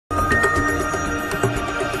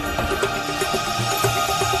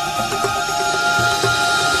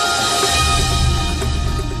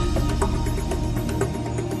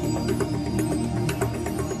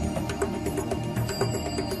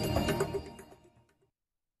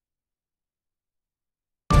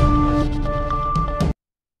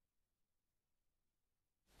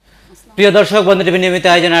প্রিয় দর্শক বন্ধু টিভি নিয়মিত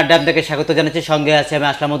আয়োজন আড্ডা আপনাকে স্বাগত জানাচ্ছি। সঙ্গে আছে আমি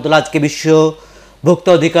আসলাম উদ্দৌলা। আজকে বিশ্ব ভোক্তা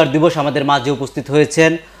অধিকার দিবস। আমাদের মাঝে উপস্থিত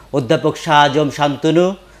হয়েছেন অধ্যাপক শাহ আজম শান্তনু,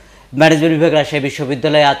 ম্যানেজমেন্ট বিভাগ রাজশাহী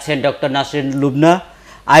বিশ্ববিদ্যালয়ে আছেন ডক্টর নাসরিন লুবনা,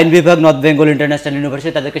 আইন বিভাগ নর্থ বেঙ্গল ইন্টারন্যাশনাল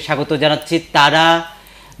ইউনিভার্সিটি। তাদেরকে স্বাগত জানাচ্ছি। তারা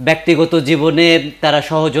ব্যক্তিগত জীবনে তারা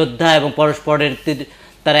সহযোদ্ধা এবং পরস্পরের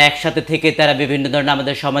তারা একসাথে থেকে তারা বিভিন্ন ধরনের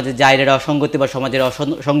আমাদের সমাজে যে আইনের অসঙ্গতি বা সমাজের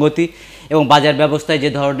অসঙ্গতি এবং বাজার ব্যবস্থায় যে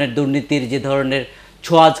ধরনের দুর্নীতির যে ধরনের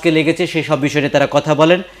ছোঁয়া আজকে লেগেছে সেই সব বিষয় নিয়ে তারা কথা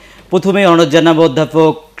বলেন। প্রথমেই অনুরোধ জানাবো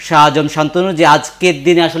অধ্যাপক শাহ আজম শান্তনু যে আজকের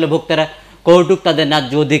দিনে আসলে ভোক্তারা কতটুক তাদের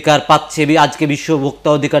ন্যায্য অধিকার পাচ্ছে। আজকে বিশ্ব ভোক্তা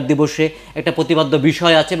অধিকার দিবসে একটা প্রতিপাদ্য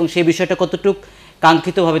বিষয় আছে এবং সেই বিষয়টা কতটুক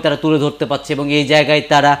কাঙ্ক্ষিতভাবে তারা তুলে ধরতে পারছে এবং এই জায়গায়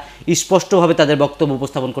তারা স্পষ্টভাবে তাদের বক্তব্য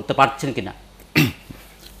উপস্থাপন করতে পারছেন কিনা।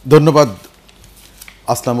 ধন্যবাদ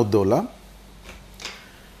আসলাম উদ্দৌলা।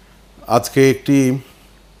 আজকে একটি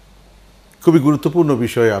খুবই গুরুত্বপূর্ণ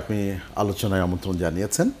বিষয়ে আপনি আলোচনায় আমন্ত্রণ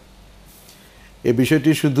জানিয়েছেন। এই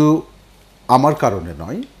বিষয়টি শুধু আমার কারণে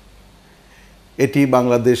নয়, এটি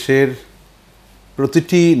বাংলাদেশের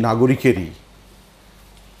প্রতিটি নাগরিকেরই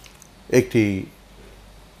একটি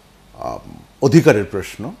অধিকারের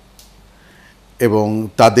প্রশ্ন এবং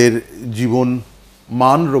তাদের জীবন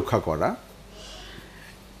মান রক্ষা করা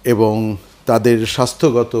এবং তাদের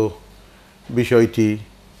স্বাস্থ্যগত বিষয়টি,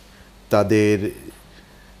 তাদের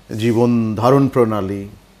জীবন ধারণ প্রণালী,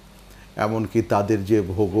 এমনকি তাদের যে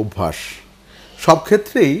ভোগ অভ্যাস, সব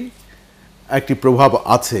ক্ষেত্রেই একটি প্রভাব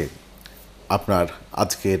আছে আপনার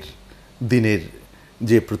আজকের দিনের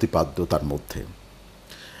যে প্রতিপাদ্য তার মধ্যে।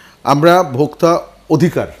 আমরা ভোক্তা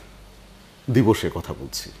অধিকার দিবসে কথা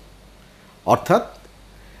বলছি, অর্থাৎ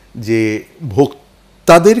যে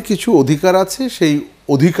ভোক্তাদের কিছু অধিকার আছে, সেই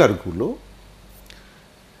অধিকারগুলো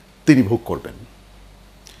তিনি ভোগ করবেন।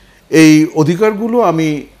 এই অধিকারগুলো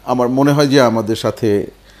আমার মনে হয় যে আমাদের সাথে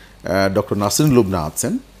ডক্টর নাসরিন লুবনা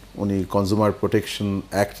আছেন। উনি কনজিউমার প্রোটেকশন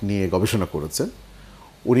অ্যাক্ট নিয়ে গবেষণা করেছেন।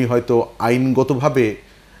 উনি হয়তো আইনগতভাবে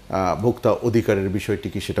ভোক্তা অধিকারের বিষয়টি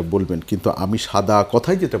কি সেটা বলবেন, কিন্তু আমি সাদা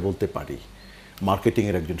কথায় যেটা বলতে পারি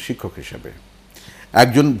মার্কেটিংয়ের একজন শিক্ষক হিসেবে,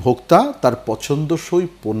 একজন ভোক্তা তার পছন্দসই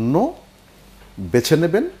পণ্য বেছে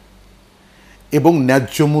নেবেন এবং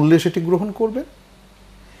ন্যায্য মূল্যে সেটি গ্রহণ করবেন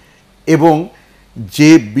এবং যে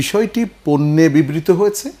বিষয়টি পণ্যে বিবৃত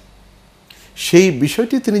হয়েছে সেই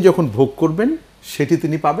বিষয়টি তিনি যখন ভোগ করবেন সেটি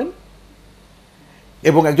তিনি পাবেন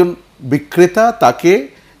এবং একজন বিক্রেতা তাকে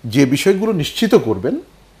যে বিষয়গুলো নিশ্চিত করবেন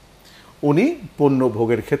উনি পণ্য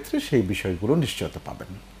ভোগের ক্ষেত্রে সেই বিষয়গুলো নিশ্চয়তা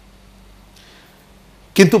পাবেন।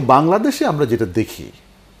 কিন্তু বাংলাদেশে আমরা যেটা দেখি,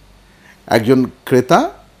 একজন ক্রেতা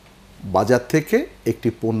বাজার থেকে একটি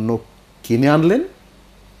পণ্য কিনে আনলেন,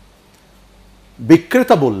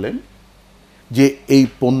 বিক্রেতা বললেন যে এই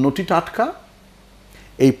পণ্যটি টাটকা,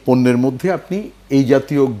 এই পণ্যের মধ্যে আপনি এই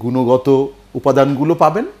জাতীয় গুণগত উপাদানগুলো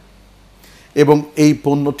পাবেন এবং এই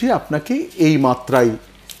পণ্যটি আপনাকে এই মাত্রায়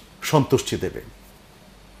সন্তুষ্টি দেবে।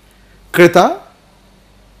 ক্রেতা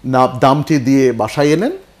দামটি দিয়ে বাসায়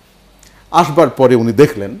এলেন, আসবার পরে উনি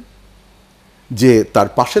দেখলেন যে তার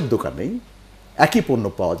পাশের দোকানেই একই পণ্য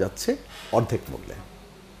পাওয়া যাচ্ছে অর্ধেক মূল্যে,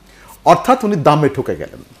 অর্থাৎ উনি দামে ঠকে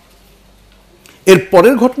গেলেন। এর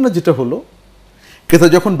পরের ঘটনা যেটা হলো, ক্রেতা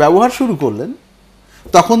যখন ব্যবহার শুরু করলেন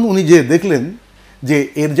তখন উনি যে দেখলেন যে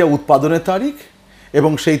এর যা উৎপাদনের তারিখ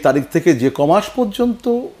এবং সেই তারিখ থেকে যে কমাস পর্যন্ত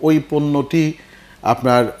ওই পণ্যটি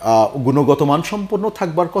আপনার গুণগত মানসম্পন্ন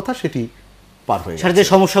থাকবার কথা সেটি পার হয়ে গেছে। যে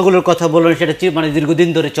সমস্যাগুলোর কথা বললেন সেটা মানে দীর্ঘদিন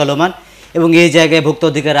ধরে চলমান এবং এই জায়গায় ভোক্তা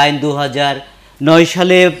অধিকার আইন 2009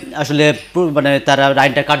 সালে আসলে মানে তারা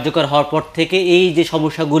আইনটা কার্যকর হওয়ার পর থেকে এই যে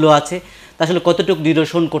সমস্যাগুলো আছে তা আসলে কতটুকু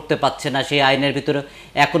নিরসন করতে পারছে না, সেই আইনের ভিতরে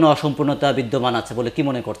এখনো অসম্পূর্ণতা বিদ্যমান আছে বলে কি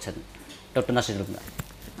মনে করছেন ডক্টর নাসরিন লুবনা?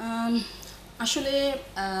 আসলে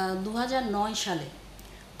 2009 সালে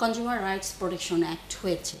কনজিউমার রাইটস প্রোটেকশন অ্যাক্ট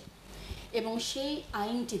হয়েছে এবং সেই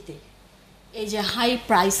আইনটিতে এই যে হাই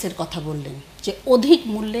প্রাইসের কথা বললেন, যে অধিক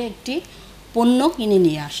মূল্যে একটি পণ্য কিনে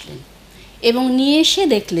নিয়ে আসলেন এবং নিয়ে এসে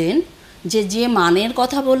দেখলেন যে মানের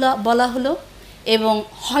কথা বলা হলো এবং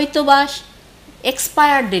হয়তোবা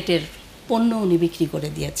এক্সপায়ার ডেটের পণ্য উনি বিক্রি করে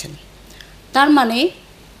দিয়েছেন। তার মানে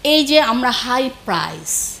এই যে আমরা হাই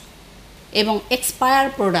প্রাইস এবং এক্সপায়ার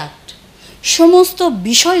প্রোডাক্ট সমস্ত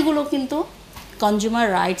বিষয়গুলো কিন্তু কনজিউমার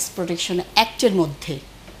রাইটস প্রোটেকশন অ্যাক্টের মধ্যে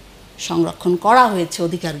সংরক্ষণ করা হয়েছে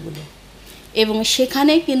অধিকারগুলো এবং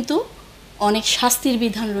সেখানে কিন্তু অনেক শাস্তির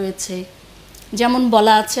বিধান রয়েছে। যেমন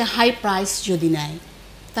বলা আছে হাই প্রাইস যদি নেয়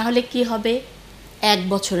তাহলে কি হবে, 1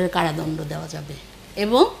 বছরের কারাদণ্ড দেওয়া যাবে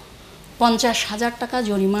এবং 50,000 টাকা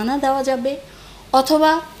জরিমানা দেওয়া যাবে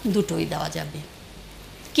অথবা দুটোই দেওয়া যাবে।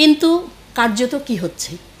 কিন্তু কার্যত কি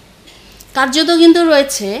হচ্ছে, কার্যত কিন্তু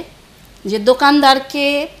রয়েছে যে দোকানদারকে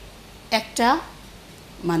একটা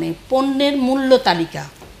মানে পণ্যের মূল্য তালিকা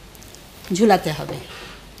ঝুলাতে হবে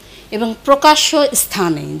এবং প্রকাশ্য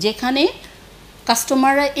স্থানে, যেখানে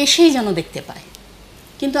কাস্টমাররা এসেই যেন দেখতে পায়।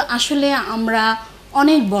 কিন্তু আসলে আমরা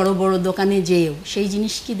অনেক বড় বড় দোকানে যেয়েও সেই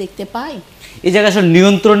জিনিস কি দেখতে পাই? এই জায়গায় আসলে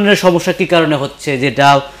নিয়ন্ত্রণের সমস্যা কি কারণে হচ্ছে? যেটা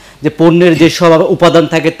যে পণ্যের যেসব উপাদান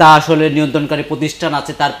থাকে তা আসলে নিয়ন্ত্রণকারী প্রতিষ্ঠান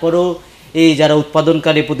আছে, তারপরেও এই যারা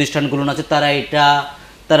উৎপাদনকারী প্রতিষ্ঠানগুলো আছে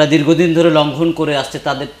তারা দীর্ঘদিন ধরে লঙ্ঘন করে আসছে,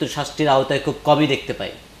 তাদের তো শাস্তির আওতায় খুব কমই দেখতে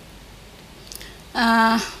পাই।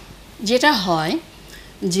 যেটা হয়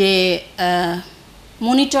যে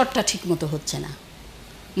মনিটরটা ঠিকমতো হচ্ছে না,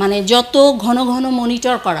 মানে যত ঘন ঘন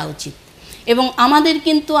মনিটর করা উচিত। এবং আমাদের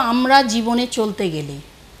কিন্তু আমরা জীবনে চলতে গেলে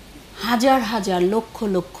হাজার হাজার লক্ষ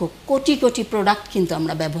লক্ষ কোটি কোটি প্রোডাক্ট কিন্তু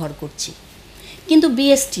আমরা ব্যবহার করছি, কিন্তু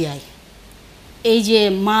বিএসটিআই এই যে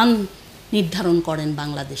মান নির্ধারণ করেন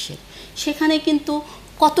বাংলাদেশের, সেখানে কিন্তু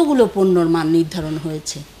কতগুলো পণ্যর মান নির্ধারণ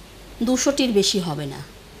হয়েছে, 200টির বেশি হবে না।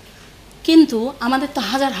 কিন্তু আমাদের তো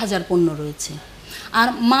হাজার হাজার পণ্য রয়েছে, আর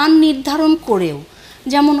মান নির্ধারণ করেও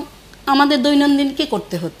যেমন আমাদের দৈনন্দিন কী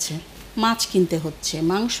করতে হচ্ছে, মাছ কিনতে হচ্ছে,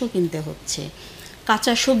 মাংস কিনতে হচ্ছে,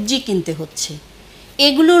 কাঁচা সবজি কিনতে হচ্ছে,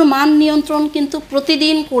 এগুলোর মান নিয়ন্ত্রণ কিন্তু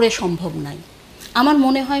প্রতিদিন করে সম্ভব নয়। আমার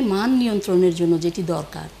মনে হয় মান নিয়ন্ত্রণের জন্য যেটি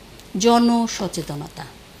দরকার, জনসচেতনতা।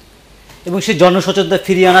 এবং সেই জনসচেতনতা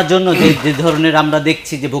ফিরিয়ে আনার জন্য যে ধরনের আমরা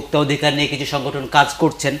দেখছি যে ভোক্তা অধিকার নিয়ে কিছু সংগঠন কাজ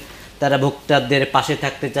করছেন, তারা ভোক্তাদের পাশে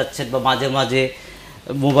থাকতে চাচ্ছেন বা মাঝে মাঝে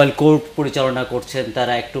মোবাইল কোর্ট পরিচালনা করছেন,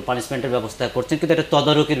 তারা একটু পানিশমেন্টের ব্যবস্থা করছেন, কিন্তু একটা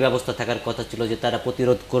তদারকির ব্যবস্থা থাকার কথা ছিল যে তারা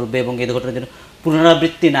প্রতিরোধ করবে এবং এই ঘটনার যেন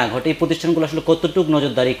পুনরাবৃত্তি না ঘটে। এই প্রতিষ্ঠানগুলো আসলে কতটুকু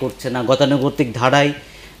নজরদারি করছে না? গতানুগতিক ধারায়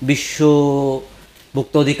বিশ্ব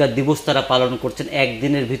ভোক্তা অধিকার দিবস তারা পালন করছেন,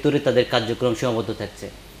 একদিনের ভিতরে তাদের কার্যক্রম সীমাবদ্ধ থাকছে।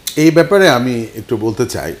 এই ব্যাপারে আমি একটু বলতে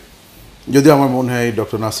চাই, যদিও আমার মনে হয়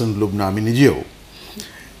ডক্টর নাসরুল লুবনা, আমি নিজেও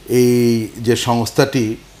এই যে সংস্থাটি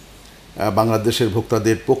বাংলাদেশের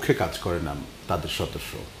ভোক্তাদের পক্ষে কাজ করে না, তাদের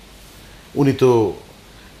সদস্য, উনি তো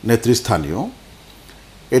নেতৃস্থানীয়।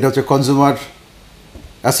 এটা হচ্ছে consumer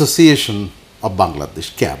association of Bangladesh,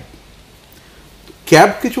 cab.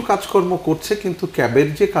 Cab কিছু কাজকর্ম করছে, কিন্তু ক্যাবের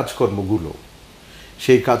যে কাজকর্মগুলো,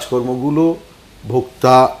 সেই কাজকর্মগুলো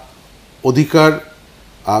ভোক্তা অধিকার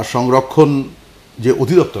সংরক্ষণ যে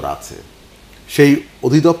অধিদপ্তর আছে, সেই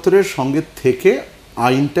অধিদপ্তরের সঙ্গে থেকে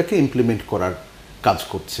আইনটাকে ইমপ্লিমেন্ট করার কাজ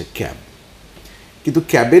করছে ক্যাব। কিন্তু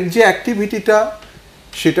ক্যাবের যে অ্যাক্টিভিটিটা,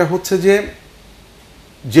 সেটা হচ্ছে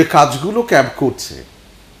যে কাজগুলো ক্যাব করছে,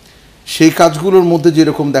 সেই কাজগুলোর মধ্যে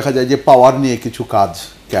যেরকম দেখা যায় যে পাওয়ার নিয়ে কিছু কাজ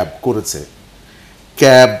ক্যাব করেছে,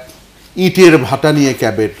 ক্যাব ইটের ভাটা নিয়ে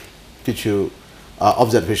ক্যাবের কিছু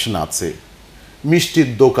অবজারভেশন আছে, মিষ্টির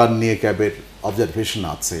দোকান নিয়ে ক্যাবের অবজারভেশন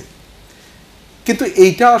আছে। কিন্তু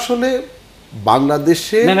এইটা আসলে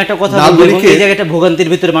বাংলাদেশে একটা কথা বলবো, এই জায়গাটা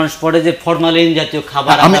ভোগান্তির ভিতরে মানুষ পড়ে যে ফরমালিন জাতীয়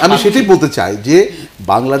খাবার। আমি সেটাই বলতে চাই যে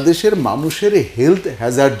বাংলাদেশের মানুষের হেলথ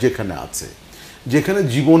হ্যাজার্ড যেখানে আছে, যেখানে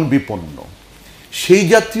জীবন বিপন্ন, সেই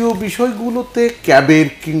জাতীয় বিষয়গুলোতে ক্যাবের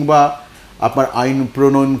কিংবা আপনার আইন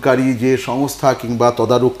প্রণয়নকারী যে সংস্থা কিংবা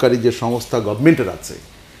তদারককারী যে সংস্থা গভর্নমেন্টের আছে,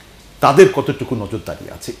 তাদের কতটুকু নজরদারি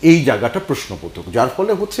আছে, এই জায়গাটা প্রশ্নবোধক। যার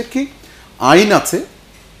ফলে হচ্ছে কি, আইন আছে,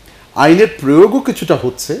 আইনের প্রয়োগও কিছুটা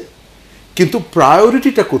হচ্ছে, কিন্তু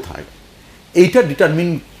প্রায়োরিটিটা কোথায় এইটা ডিটারমিন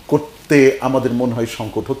করতে আমাদের মনে হয়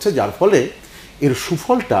সংকট হচ্ছে, যার ফলে এর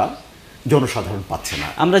সুফলটা জনসাধারণ পাচ্ছে না।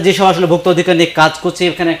 আমরা যেসব আসলে ভোক্তা অধিকার নিয়ে কাজ করছি,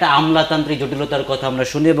 এখানে একটা আমলাতান্ত্রিক জটিলতার কথা আমরা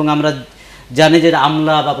শুনি, এবং আমরা জানি যে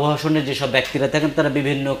আমলা বা প্রশাসনের যেসব ব্যক্তিরা থাকেন তারা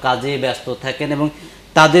বিভিন্ন কাজে ব্যস্ত থাকেন, এবং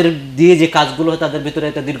তাদের দিয়ে যে কাজগুলো হয় তাদের ভিতরে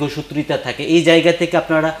একটা দীর্ঘসূত্রিতা থাকে। এই জায়গা থেকে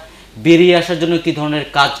আপনারা বেরিয়ে আসার জন্য কি ধরনের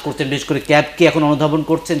কাজ করছেন? বিশেষ করে ক্যাব কি এখন অনুধাবন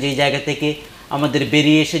করছেন যে এই জায়গা থেকে আমাদের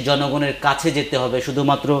বেরিয়ে এসে জনগণের কাছে যেতে হবে,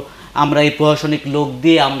 শুধুমাত্র আমরা এই প্রশাসনিক লোক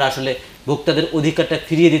দিয়ে আমরা আসলে ভোক্তাদের অধিকারটা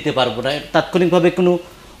ফিরিয়ে দিতে পারবো না? তাৎক্ষণিকভাবে কোনো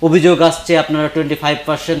অভিযোগ আসছে আপনারা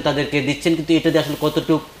 25% তাদেরকে দিচ্ছেন, কিন্তু এটা দিয়ে আসলে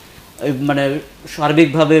কতটুকু মানে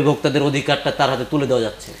সার্বিকভাবে ভোক্তাদের অধিকারটা তার হাতে তুলে দেওয়া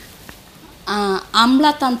যাচ্ছে?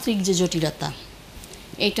 আমলাতান্ত্রিক যে জটিলতা,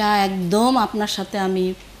 এটা একদম আপনার সাথে আমি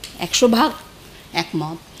 100%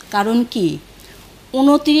 একমত। কারণ কি,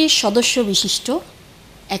 29 সদস্য বিশিষ্ট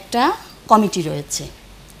একটা কমিটি রয়েছে,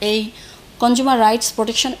 এই কনজিউমার রাইটস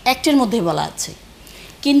প্রোটেকশন অ্যাক্টের মধ্যে বলা আছে,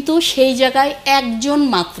 কিন্তু সেই জায়গায় একজন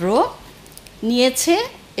মাত্র নিয়েছে,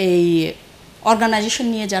 এই অর্গানাইজেশন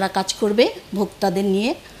নিয়ে যারা কাজ করবে ভোক্তাদের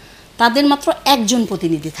নিয়ে, তাদের মাত্র একজন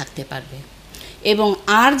প্রতিনিধি থাকতে পারবে, এবং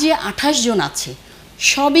আর যে 28 জন আছে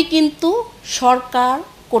সবই কিন্তু সরকার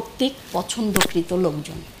কর্তৃক পছন্দকৃত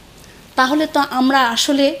লোকজন। তাহলে তো আমরা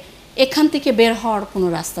আসলে এখান থেকে বের হওয়ার কোনো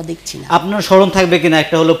রাস্তা দেখছি না। আপনার স্মরণ থাকবে কিনা,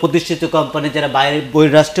 একটা হলো প্রতিষ্ঠিত কোম্পানি যারা বাইরের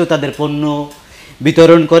বহিরাষ্ট্রেও তাদের পণ্য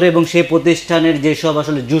বিতরণ করে, এবং সেই প্রতিষ্ঠানের যেসব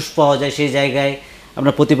আসলে জুস পাওয়া যায় সেই জায়গায়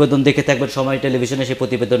আমরা প্রতিবেদন দেখে থাকবেন সময় টেলিভিশনে, সেই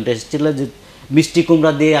প্রতিবেদনটা এসেছিল যে মিষ্টি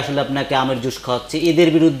কুমড়া দিয়ে আসলে আপনাকে আমের জুস খাওয়াচ্ছে। এদের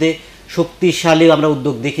বিরুদ্ধে শক্তিশালী আমরা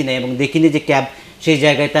উদ্যোগ দেখি না, এবং দেখিনি যে ক্যাব সেই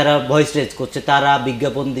জায়গায় তারা ভয়েস রেজ করছে, তারা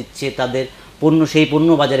বিজ্ঞাপন দিচ্ছে, তাদের পণ্য সেই পণ্য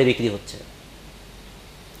বাজারে বিক্রি হচ্ছে।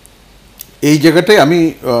 এই জায়গাটায় আমি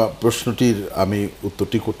প্রশ্নটির আমি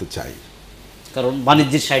উত্তরটি করতে চাই, কারণ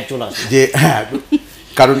বাণিজ্যের সাইড চলে আসে যে হ্যাঁ,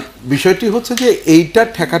 কারণ বিষয়টি হচ্ছে যে এইটা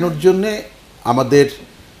ঠেকানোর জন্য আমাদের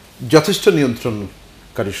যথেষ্ট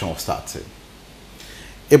নিয়ন্ত্রণকারী সংস্থা আছে,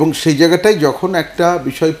 এবং সেই জায়গাটায় যখন একটা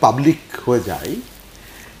বিষয় পাবলিক হয়ে যায়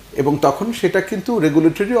এবং তখন সেটা কিন্তু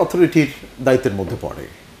রেগুলেটরি অথরিটির দায়িত্বের মধ্যে পড়ে,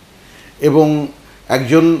 এবং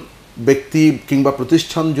একজন ব্যক্তি কিংবা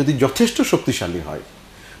প্রতিষ্ঠান যদি যথেষ্ট শক্তিশালী হয়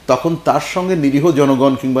তখন তার সঙ্গে নিরীহ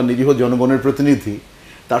জনগণ কিংবা নিরীহ জনগণের প্রতিনিধি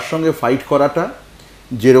তার সঙ্গে ফাইট করাটা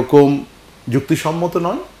যেরকম যুক্তিসম্মত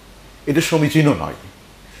নয়, এটা সমীচীনও নয়।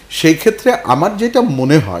 সেই ক্ষেত্রে আমার যেটা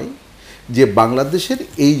মনে হয় যে বাংলাদেশের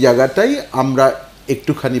এই জায়গাটাই আমরা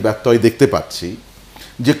একটুখানি ব্যত্যয় দেখতে পাচ্ছি,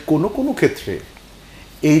 যে কোনো কোনো ক্ষেত্রে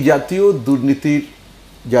এই জাতীয় দুর্নীতির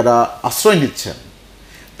যারা আশ্রয় নিচ্ছেন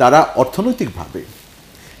তারা অর্থনৈতিকভাবে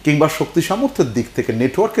কিংবা শক্তি সামর্থ্যের দিক থেকে,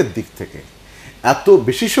 নেটওয়ার্কের দিক থেকে এত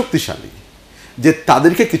বেশি শক্তিশালী যে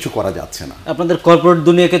তাদেরকে কিছু করা যাচ্ছে না। আপনাদের কর্পোরেট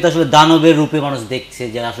দুনিয়াকে তো আসলে দানবের রূপে মানুষ দেখছে,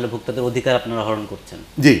 যে আসলে ভোক্তাদের অধিকার আপনারা হরণ করছেন।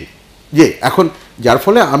 জি জি, এখন যার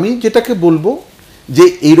ফলে আমি যেটাকে বলবো যে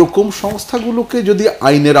এইরকম সংস্থাগুলোকে যদি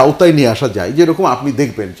আইনের আওতায় নিয়ে আসা যায়, যেরকম আপনি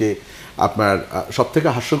দেখবেন যে আপনার সবথেকে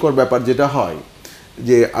হাস্যকর ব্যাপার যেটা হয়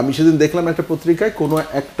যে আমি সেদিন দেখলাম একটা পত্রিকায় কোনো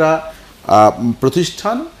একটা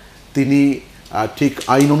প্রতিষ্ঠান তিনি ঠিক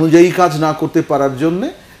আইন অনুযায়ী কাজ না করতে পারার জন্যে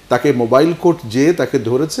তাকে মোবাইল কোর্ট যেয়ে তাকে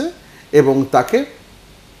ধরেছে এবং তাকে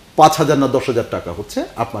 5,000 না 10,000 টাকা হচ্ছে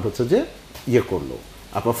আপনার হচ্ছে যে ইয়ে করলো,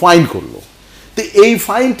 আপনার ফাইন করলো। তো এই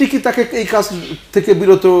ফাইনটি কি তাকে এই কাজ থেকে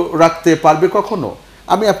বিরত রাখতে পারবে কখনো?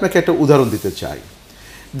 আমি আপনাকে একটা উদাহরণ দিতে চাই।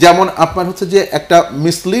 যেমন আপনার হচ্ছে যে একটা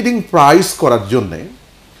মিসলিডিং প্রাইস করার জন্যে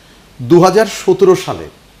 2017 সালে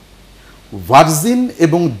ভার্জিন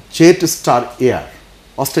এবং জেট স্টার এয়ার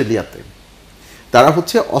অস্ট্রেলিয়াতে, তারা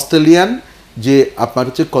হচ্ছে অস্ট্রেলিয়ান যে আপনার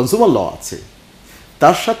হচ্ছে কনজিউমার ল আছে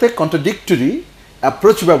তার সাথে কন্ট্রাডিক্টরি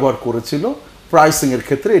অ্যাপ্রোচ ব্যবহার করেছিল প্রাইসিংয়ের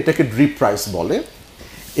ক্ষেত্রে, এটাকে ড্রিপ প্রাইস বলে।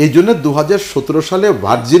 এই জন্য 2017 সালে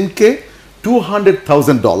ভার্জিনকে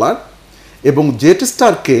 $200,000 এবং জেট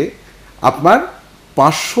স্টারকে আপনার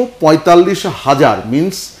 545,000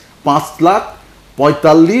 মিনস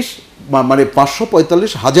মানে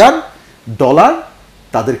 $545,000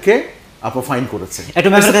 তাদেরকে আপনার ফাইন করেছে।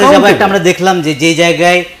 একটা আমরা দেখলাম যে যে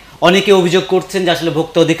জায়গায় অনেকে অভিযোগ করছেন যে আসলে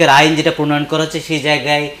ভোক্তা অধিকার আইন যেটা প্রণয়ন করা হচ্ছে সেই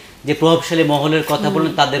জায়গায় যে প্রভাবশালী মহলের কথা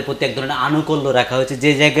বলেন তাদের প্রতি এক ধরনের আনুকূল্য রাখা হয়েছে,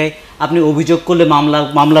 যে জায়গায় আপনি অভিযোগ করলে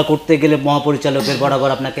মামলা করতে গেলে মহাপরিচালকের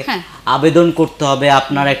বরাবর আপনাকে আবেদন করতে হবে,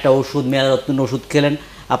 আপনার একটা ওষুধ মেয়াদোত্তীর্ণ ওষুধ খেলেন,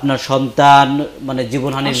 আপনার সন্তান মানে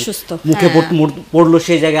জীবনহানির মুখে পড়লো,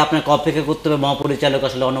 সেই জায়গায় আপনাকে অপেক্ষা করতে হবে মহাপরিচালক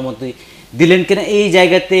আসলে অনুমতি দিলেন কিনা। এই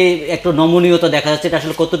জায়গাতে একটা নমনীয়তা দেখা যাচ্ছে, এটা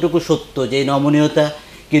আসলে কতটুকু সত্য যে এই নমনীয়তা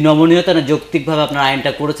না যৌক্তিকভাবে আপনার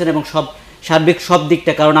আইনটা করেছেন এবং সার্বিক সব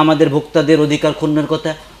দিকটা, কারণ আমাদের ভোক্তাদের অধিকার ক্ষুণ্ণের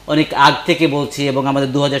কথা অনেক আগ থেকে বলছি এবং আমাদের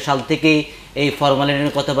 2000 সাল থেকেই এই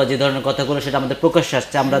ফরমালিনের কথা বা যে ধরনের কথাগুলো সেটা আমাদের প্রকাশ্যে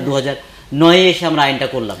আসছে, আমরা 2009 এসে আমরা আইনটা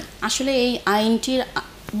করলাম। আসলে এই আইনটির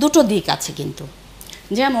দুটো দিক আছে, কিন্তু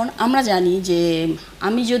যেমন আমরা জানি যে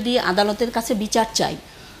আমি যদি আদালতের কাছে বিচার চাই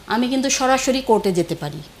আমি কিন্তু সরাসরি কোর্টে যেতে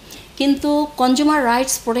পারি, কিন্তু কনজিউমার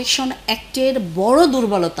রাইটস প্রোটেকশন অ্যাক্টের বড়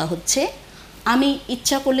দুর্বলতা হচ্ছে আমি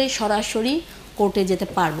ইচ্ছা করলে সরাসরি কোর্টে যেতে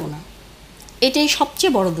পারবো না, এটাই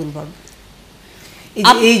সবচেয়ে বড় দুর্বল।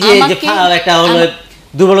 এই যে একটা হলো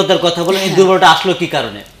দুর্বলতার কথা বলেন, এই দুর্বলতা আসলো কি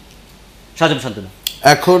কারণে সাজম শান্তনু?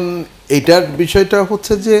 এখন এটার বিষয়টা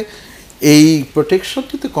হচ্ছে যে এই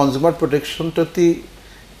প্রোটেকশনটিতে, কনজিউমার প্রোটেকশনটাতে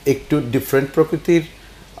একটু ডিফারেন্ট প্রকৃতির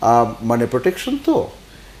মানে প্রোটেকশন, তো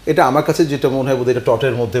এটা আমার কাছে যেটা মনে হয় বোধহয় এটা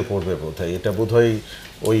টটের মধ্যে পড়বে, বোধহয় এটা বোধহয়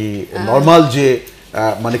ওই নর্মাল যে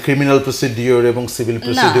মানে ক্রিমিনাল প্রসিডিওর এবং সিভিল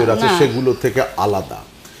প্রসিডিওর আছে সেগুলো থেকে আলাদা।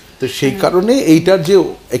 তো সেই কারণে এইটার যে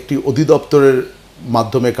একটি অধিদপ্তরের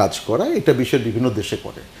মাধ্যমে কাজ করা, এটা বিশ্বের বিভিন্ন দেশে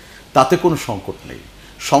করে, তাতে কোনো সংকট নেই।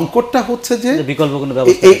 সংকটটা হচ্ছে যে বিকল্প কোনো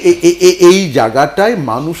ব্যবস্থা এই জায়গাটায়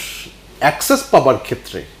মানুষ অ্যাক্সেস পাবার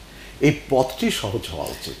ক্ষেত্রে এই পথটি সহজ হওয়া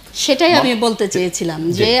উচিত। সেটাই আমি বলতে চেয়েছিলাম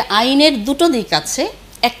যে আইনের দুটো দিক আছে,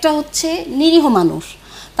 একটা হচ্ছে নিরীহ মানুষ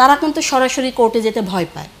তারা কিন্তু সরাসরি কোর্টে যেতে ভয়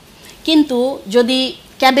পায়, কিন্তু যদি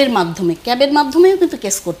ক্যাবের মাধ্যমেও কিন্তু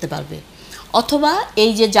কেস করতে পারবে, অথবা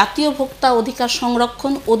এই যে জাতীয় ভোক্তা অধিকার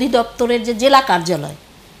সংরক্ষণ অধিদপ্তরের যে জেলা কার্যালয়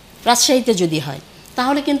রাজশাহীতে যদি হয়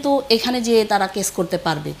তাহলে কিন্তু এখানে যে তারা কেস করতে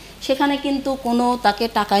পারবে, সেখানে কিন্তু কোনো তাকে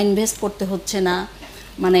টাকা ইনভেস্ট করতে হচ্ছে না।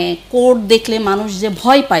 মানে কোর্ট দেখলে মানুষ যে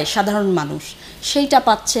ভয় পায় সাধারণ মানুষ, সেইটা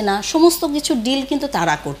পাচ্ছে না, সমস্ত কিছু ডিল কিন্তু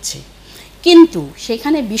তারা করছে। কিন্তু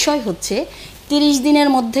সেখানে বিষয় হচ্ছে 30 দিনের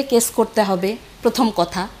মধ্যে কেস করতে হবে, প্রথম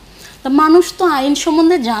কথা। তা মানুষ তো আইন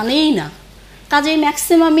সম্বন্ধে জানেই না, কাজেই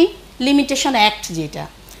ম্যাক্সিমামই লিমিটেশন অ্যাক্ট যেটা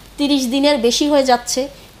 30 দিনের বেশি হয়ে যাচ্ছে,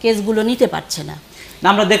 কেসগুলো নিতে পারছে না। না,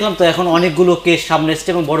 আমরা দেখলাম তো এখন অনেকগুলো কেস সামনে এসছে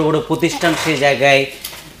এবং বড় বড় প্রতিষ্ঠান সেই জায়গায়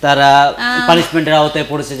তারা পানিশমেন্টের আওতায়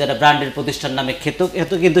পড়েছে, যারা ব্র্যান্ডের প্রতিষ্ঠান নামে খেত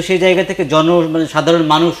কিন্তু সেই জায়গা থেকে মানে সাধারণ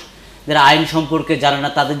মানুষ যারা আইন সম্পর্কে জানে না,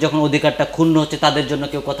 তাদের যখন অধিকারটা ক্ষুণ্ণ হচ্ছে, তাদের জন্য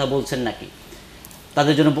কেউ কথা বলছেন নাকি?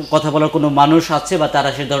 তাদের জন্য কথা বলার কোনো মানুষ আছে বা তারা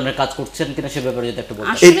সেই ধরনের কাজ করছেন কিনা সে ব্যাপারে যদি একটু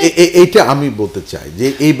বলতেন। এইটা আমি বলতে চাই যে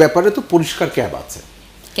এই ব্যাপারে তো পরিষ্কার ক্যাব আছে,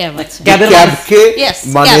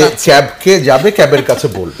 ক্যাবকে যাবে, ক্যাবের কাছে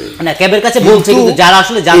বলবে, না ক্যাবের কাছে বলছে, কিন্তু যারা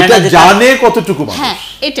আসলে জানে না, জানে কতটুকু মানুষ, হ্যাঁ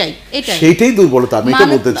এটাই সেইটাই দুর্বলতা। আমি এটা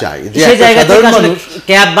বলতে চাই যে সেই জায়গা থেকে আসলে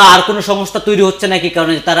ক্যাব বা আর কোনো সংস্থা তৈরি হচ্ছে নাকি,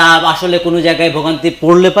 কারণ তারা আসলে কোনো জায়গায় ভোগান্তি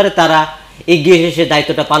পড়লে পারে তারা এগিয়ে এসে সে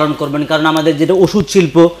দায়িত্বটা পালন করবেন। কারণ আমাদের যেটা ওষুধ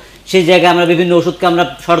শিল্প, সেই জায়গায় আমরা বিভিন্ন ওষুধকে আমরা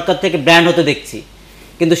সরকার থেকে ব্র্যান্ড হতে দেখছি,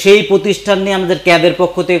 কিন্তু সেই প্রতিষ্ঠান নিয়ে আমাদের ক্যাবের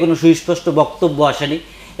পক্ষ থেকে কোনো সুস্পষ্ট বক্তব্য আসেনি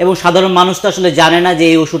এবং সাধারণ মানুষ তো আসলে জানে না যে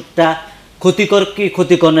এই ওষুধটা ক্ষতিকর কি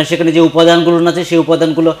ক্ষতিকর না, সেখানে যে উপাদানগুলো আছে সেই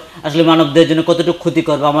উপাদানগুলো আসলে মানবদের জন্য কতটুকু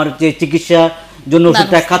ক্ষতিকর, বা আমার যে চিকিৎসার জন্য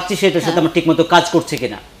ওষুধটা খাচ্ছি সেটার সাথে আমার ঠিকমতো কাজ করছে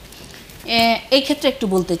কিনা। এই ক্ষেত্রে একটু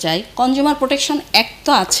বলতে চাই, কনজিউমার প্রোটেকশন অ্যাক্ট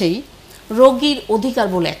তো আছেই, রোগীর অধিকার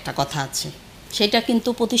বলে একটা কথা আছে, সেটা কিন্তু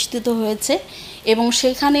প্রতিষ্ঠিত হয়েছে এবং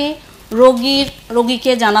সেখানে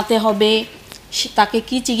রোগীকে জানাতে হবে তাকে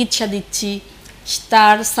কি চিকিৎসা দিচ্ছি,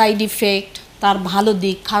 তার সাইড ইফেক্ট, তার ভালো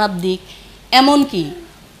দিক খারাপ দিক, এমনকি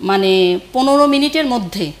মানে 15 মিনিটের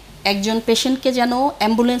মধ্যে একজন পেশেন্টকে যেন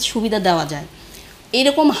অ্যাম্বুলেন্স সুবিধা দেওয়া যায়,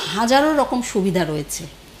 এরকম হাজারো রকম সুবিধা রয়েছে।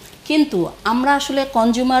 কিন্তু আমরা আসলে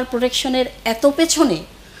কনজিউমার প্রোটেকশনের এত পেছনে,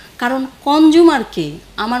 কারণ কনজিউমারকে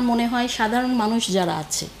আমার মনে হয় সাধারণ মানুষ যারা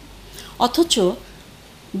আছে, অথচ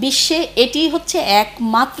বিশ্বে এটি হচ্ছে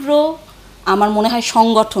একমাত্র আমার মনে হয়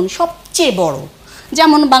সংগঠন সবচেয়ে বড়।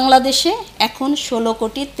 যেমন বাংলাদেশে এখন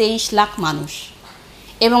 16,23,00,000 মানুষ,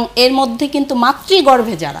 এবং এর মধ্যে কিন্তু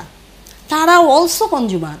মাতৃগর্ভে যারা, তারাও অলসো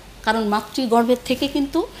কনজিউমার, কারণ মাতৃগর্ভের থেকে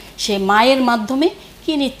কিন্তু সে মায়ের মাধ্যমে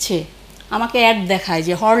কি নিচ্ছে, আমাকে অ্যাড দেখায়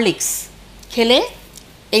যে হরলিক্স খেলে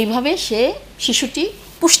এইভাবে সে শিশুটি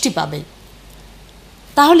পুষ্টি পাবে,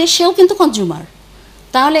 তাহলে সেও কিন্তু কনজিউমার।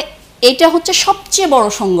 তাহলে এটা হচ্ছে সবচেয়ে বড়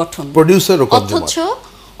সংগঠন,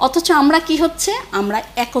 অথচ আমরা কি হচ্ছে, আমরা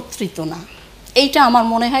একত্রিত না। এইটা আমার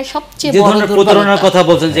মনে হয় সবচেয়ে বড় দুর্বলতা। প্রতারণার কথা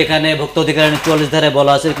বলছেন, যেখানে ভোক্তা অধিকার 44 ধারায়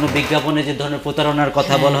বলা আছে, কোনো বিজ্ঞাপনে যে ধরনের প্রতারণার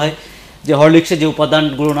কথা বলা হয়, যে হরলিক্সের যে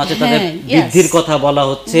উপাদানগুলো আছে তাদের বৃদ্ধির কথা বলা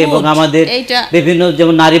হচ্ছে, এবং আমাদের বিভিন্ন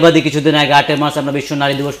যেমন নারীবাদী, কিছুদিন আগে 8 মার্চ আমরা বিশ্ব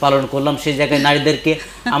নারী দিবস পালন করলাম, সেই জায়গায় নারীদেরকে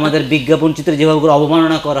আমাদের বিজ্ঞাপন চিত্রে যেভাবে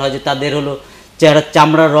অবমাননা করা হয়, যে তাদের হলো চেহারা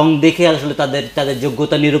চামড়ার রং দেখে আসলে তাদের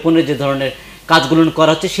যোগ্যতা নিরূপণের যে ধরনের কাজগুলো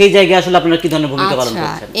করা হচ্ছে, সেই জায়গায় আসলে আপনারা কি ধরনের ভূমিকা পালন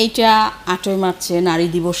করছেন? এইটা 8 মার্চে নারী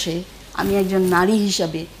দিবসে আমি একজন নারী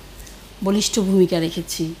হিসাবে বলিষ্ঠ ভূমিকা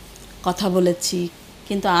রেখেছি, কথা বলেছি,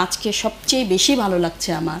 কিন্তু আজকে সবচেয়ে বেশি ভালো লাগছে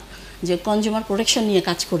আমার যে কনজিউমার প্রোটেকশন নিয়ে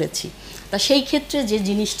কাজ করেছি। তা সেই ক্ষেত্রে যে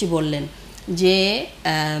জিনিসটি বললেন যে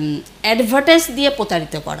অ্যাডভার্টাইজ দিয়ে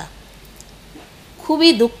প্রতারিত করা, খুবই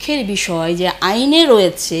দুঃখের বিষয় যে আইনে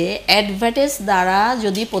রয়েছে অ্যাডভার্টাইজ দ্বারা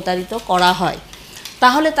যদি প্রতারিত করা হয়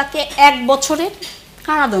তাহলে তাকে 1 বছরের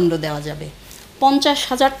কারাদণ্ড দেওয়া যাবে,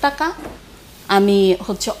 50,000 টাকা আমি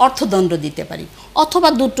অর্থদণ্ড দিতে পারি, অথবা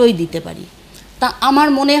দুটোই দিতে পারি। তা আমার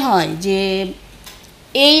মনে হয় যে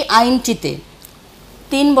এই আইনটিতে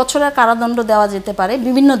 3 বছরের কারাদণ্ড দেওয়া যেতে পারে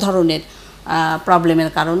বিভিন্ন ধরনের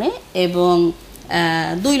প্রবলেমের কারণে, এবং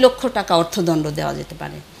 2 লক্ষ টাকা অর্থদণ্ড দেওয়া যেতে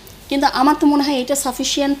পারে। কিন্তু আমার তো মনে হয় এটা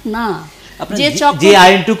সাফিসিয়েন্ট না। যে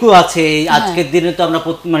আইনটুকু আছে আজকের দিনে তো আমরা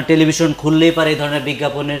মানে টেলিভিশন খুললেই পারে এই ধরনের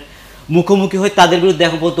বিজ্ঞাপনের মুখোমুখি হই, তাদের বিরুদ্ধে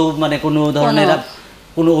এখন পর্যন্ত মানে কোনো ধরনের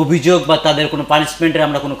কোনো অভিযোগ বা তাদের কোনো পানিশমেন্টের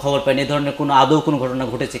আমরা কোনো খবর পাইনি। এই ধরনের কোনো আদৌ কোনো ঘটনা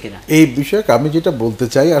ঘটেছে কিনা এই বিষয়ে আমি যেটা বলতে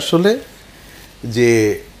চাই আসলে, যে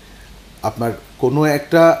আপনার কোনো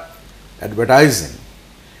একটা অ্যাডভার্টাইজিং,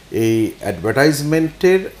 এই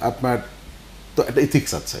অ্যাডভার্টাইজমেন্টের আপনার তো একটা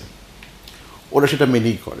ইথিক্স আছে, ওরা সেটা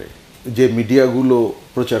মেনেই করে, যে মিডিয়াগুলো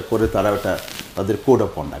প্রচার করে তারা ওটা তাদের কোড অফ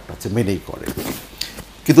কন্ডাক্ট আছে, মেনেই করে।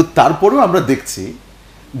 কিন্তু তারপরেও আমরা দেখছি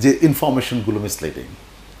যে ইনফরমেশনগুলো মিসলিডিং,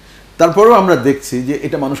 তারপরেও আমরা দেখছি যে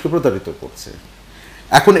এটা মানুষকে প্রতারিত করছে।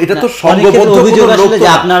 এখন এটা তো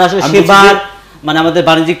আপনারা আসলে সেবার মানে আমাদের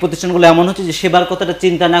বাণিজ্যিক প্রতিষ্ঠানগুলো এমন হচ্ছে যে সেবার কথাটা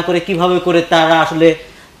চিন্তা না করে কিভাবে করে তারা আসলে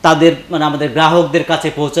তাদের মানে আমাদের গ্রাহকদের কাছে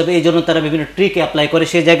পৌঁছাবে, এই জন্য তারা বিভিন্ন ট্রিক অ্যাপ্লাই করে।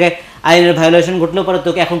 সেই জায়গায় আইনের ভায়োলেশন ঘটলেও পরে তো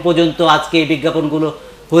এখন পর্যন্ত আজকে এই বিজ্ঞাপনগুলো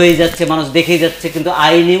হয়ে যাচ্ছে, মানুষ দেখেই যাচ্ছে, কিন্তু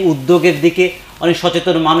আইনি উদ্যোগের দিকে অনেক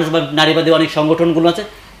সচেতন মানুষ বা নারীবাদী অনেক সংগঠনগুলো আছে,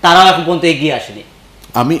 তারাও এখন পর্যন্ত এগিয়ে আসেনি।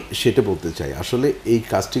 আমি সেটা বলতে চাই, আসলে এই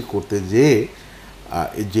কাজটি করতে যেয়ে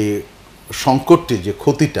যে সংকটটি, যে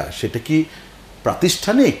ক্ষতিটা, সেটা কি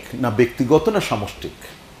প্রাতিষ্ঠানিক না ব্যক্তিগত না সামষ্টিক?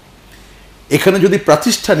 এখানে যদি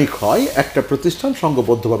প্রাতিষ্ঠানিক হয়, একটা প্রতিষ্ঠান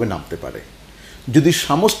সংঘবদ্ধভাবে নামতে পারে। যদি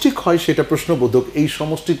সামষ্টিক হয়, সেটা প্রশ্নবোধক, এই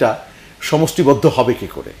সমষ্টিটা সমষ্টিবদ্ধ হবে কি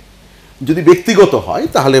করে। যদি ব্যক্তিগত হয়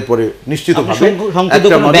তাহলে পরে নিশ্চিতভাবে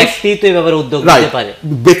একটা মানুষ, ব্যক্তি তো এই ব্যাপারে উদ্যোগ নিতে পারে,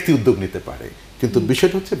 ব্যক্তি উদ্যোগ নিতে পারে, কিন্তু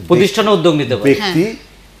বিষয়টা হচ্ছে প্রতিষ্ঠান উদ্যোগ নিতে পারে। ব্যক্তি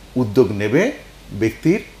উদ্যোগ নেবে,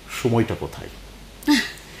 ব্যক্তির সময়টা কোথায়?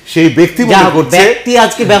 সেই ব্যক্তি মনে করছে ব্যক্তি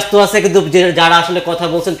আজকে ব্যস্ত আছে, কিন্তু যারা আসলে কথা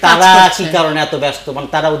বলছেন তারা কি কারণে এত ব্যস্ত, মানে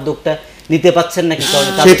তারা উদ্যোগটা নিতে পাচ্ছেন নাকি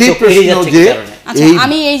কারণে, সেটাই প্রশ্ন। যে আচ্ছা,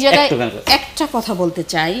 আমি এই জায়গায় একটা কথা বলতে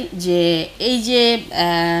চাই, যে এই যে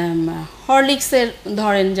হরলিক্সের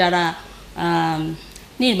ধরেন যারা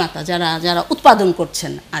নির্মাতা, যারা যারা উৎপাদন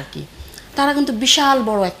করছেন আর কি, তারা কিন্তু বিশাল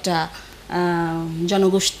বড় একটা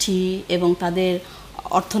জনগোষ্ঠী এবং তাদের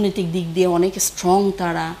অর্থনৈতিক দিক দিয়ে অনেক স্ট্রং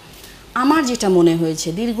তারা। আমার যেটা মনে হয়েছে,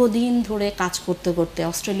 দীর্ঘদিন ধরে কাজ করতে করতে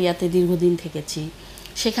অস্ট্রেলিয়াতে দীর্ঘদিন থেকেছি,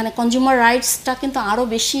 সেখানে কনজিউমার রাইটসটা কিন্তু আরও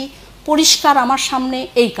বেশি পরিষ্কার আমার সামনে।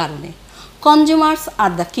 এই কারণে কনজিউমার্স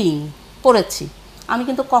আর দ্য কিং পড়েছি, আমি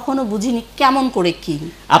কিন্তু কখনো বুঝিনি কেমন করে কিং।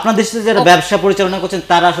 আপনার দেশে যারা ব্যবসা পরিচালনা করছেন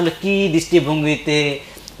তারা আসলে কি দৃষ্টিভঙ্গিতে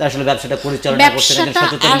আসলে ব্যবসাটা পরিচালনা করছেন, একজন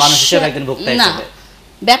সচেতন মানুষ হিসেবে, একজন ভোক্তা হিসেবে?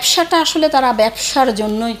 ব্যবসাটা আসলে তারা ব্যবসার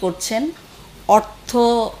জন্যই করছেন, অর্থ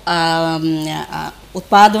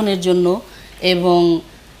উৎপাদনের জন্য। এবং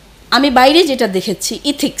আমি বাইরে যেটা দেখেছি,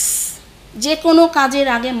 ইথিক্স, যে কোনো কাজের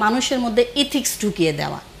আগে মানুষের মধ্যে ইথিক্স ঢুকিয়ে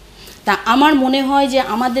দেওয়া। তা আমার মনে হয় যে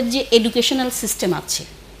আমাদের যে এডুকেশনাল সিস্টেম আছে,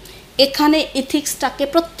 এখানে ইথিক্সটাকে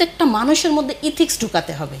প্রত্যেকটা মানুষের মধ্যে ইথিক্স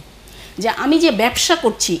ঢুকাতে হবে, যে আমি যে ব্যবসা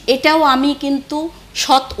করছি এটাও আমি কিন্তু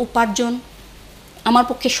সৎ উপার্জন আমার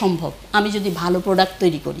পক্ষে সম্ভব। আমি যদি ভালো প্রোডাক্ট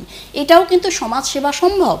তৈরি করি, এটাও কিন্তু সমাজসেবা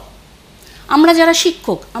সম্ভব। আমরা যারা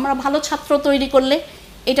শিক্ষক, আমরা ভালো ছাত্র তৈরি করলে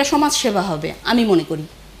এটা সমাজসেবা হবে আমি মনে করি।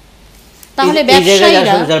 তাহলে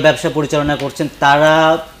ব্যবসায়ীরা যারা ব্যবসা পরিচালনা করছেন তারা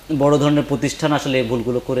বড় ধরনের প্রতিষ্ঠান আসলে এই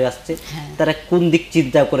ভুলগুলো করে আসছে, তারা কোন দিক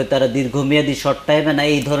চিন্তা করে, তারা দীর্ঘমেয়াদী শর্ট টাইমে না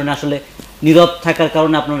এই ধরনের আসলে নীরব থাকার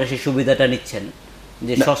কারণে আপনারা সেই সুবিধাটা নিচ্ছেন,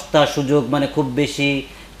 যে সস্তা সুযোগ, মানে খুব বেশি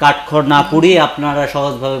কাঠখড় না পুড়িয়ে আপনারা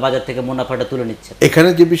সহজভাবে বাজার থেকে মুনাফাটা তুলে নিচ্ছেন? এখানে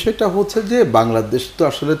যে বিষয়টা হচ্ছে যে বাংলাদেশ তো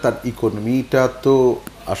আসলে তার ইকোনমিটা তো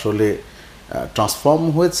আসলে ট্রান্সফর্ম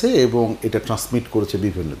হয়েছে এবং এটা ট্রান্সমিট করেছে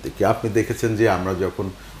বিভিন্ন দিকে। আপনি দেখেছেন যে আমরা যখন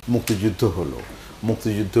মুক্তিযুদ্ধ হলো,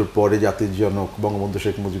 মুক্তিযুদ্ধের পরে জাতির জনক বঙ্গবন্ধু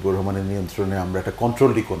শেখ মুজিবুর রহমানের নিয়ন্ত্রণে আমরা একটা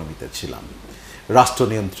কন্ট্রোলড ইকোনমিতে ছিলাম, রাষ্ট্র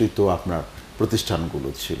নিয়ন্ত্রিত আপনার প্রতিষ্ঠানগুলো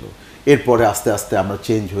ছিল। এরপরে আস্তে আস্তে আমরা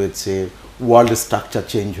চেঞ্জ হয়েছে, ওয়ার্ল্ড স্ট্রাকচার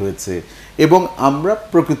চেঞ্জ হয়েছে এবং আমরা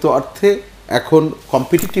প্রকৃত অর্থে এখন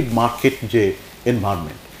কম্পিটিটিভ মার্কেট যে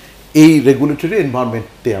এনভায়রনমেন্ট, এই রেগুলেটরি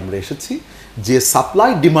এনভায়রনমেন্টে আমরা এসেছি, যে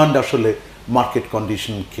সাপ্লাই ডিমান্ড আসলে মার্কেট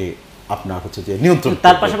কন্ডিশনকে আপনার হচ্ছে যে নিয়ন্ত্রণ।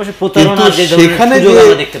 তার পাশাপাশি প্রতারণার যে সুযোগ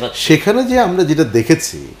আমরা দেখতে পাচ্ছি, সেখানে যে আমরা যেটা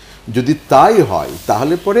দেখেছি, যদি তাই হয়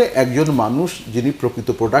তাহলে পরে একজন মানুষ যিনি প্রকৃত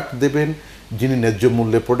প্রোডাক্ট দেবেন, যিনি ন্যায্য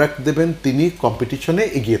মূল্যে প্রোডাক্ট দেবেন, তিনি কম্পিটিশনে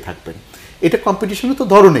এগিয়ে থাকবেন। এটা কম্পিটিশনে তো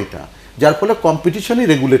ধরুন এটা, যার ফলে কম্পিটিশনই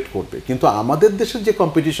রেগুলেট করবে। কিন্তু আমাদের দেশের যে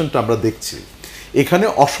কম্পিটিশনটা আমরা দেখছি, এখানে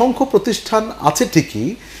অসংখ্য প্রতিষ্ঠান আছে ঠিকই,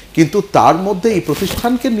 কিন্তু তার মধ্যে এই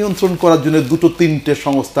প্রতিষ্ঠানকে নিয়ন্ত্রণ করার জন্য দুটো তিনটে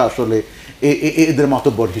সংস্থা আসলে এদের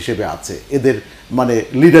মাতব্বর হিসেবে আছে, এদের মানে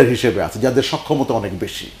লিডার হিসেবে আছে, যাদের সক্ষমতা অনেক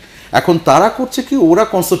বেশি। এখন তারা করছে কি, ওরা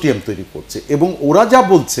কনসোর্টিয়াম তৈরি করছে এবং ওরা যা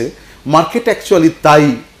বলছে মার্কেট অ্যাকচুয়ালি তাই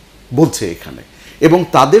বলছে এখানে, এবং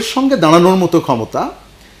তাদের সঙ্গে দাঁড়ানোর মতো ক্ষমতা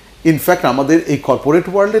ইনফ্যাক্ট আমাদের এই কর্পোরেট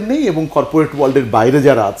ওয়ার্ল্ডের নেই, এবং কর্পোরেট ওয়ার্ল্ডের বাইরে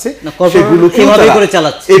যারা আছে সেগুলোকে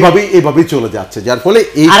এভাবেই চলে যাচ্ছে। যার ফলে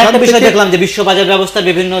আরেকটা বিষয় দেখলাম যে বিশ্ববাজার ব্যবস্থার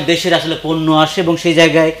বিভিন্ন দেশের আসলে পণ্য আসে এবং সেই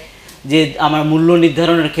জায়গায় যে আমার মূল্য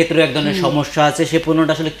নির্ধারণের ক্ষেত্রে এক ধরনের সমস্যা আছে, সেই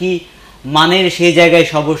পণ্যটা আসলে কি মানের সেই জায়গায়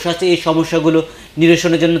সমস্যা আছে, এই সমস্যাগুলো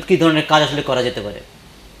নিরসনের জন্য কি ধরনের কাজ আসলে করা যেতে পারে?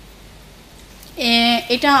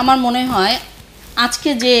 এটা আমার মনে হয় আজকে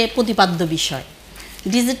যে প্রতিপাদ্য বিষয়,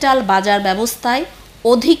 ডিজিটাল বাজার ব্যবস্থায়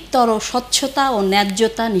অধিকতর স্বচ্ছতা ও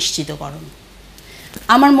ন্যায্যতা নিশ্চিতকরণ।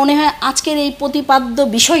 আমার মনে হয় আজকের এই প্রতিপাদ্য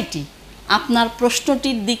বিষয়টি আপনার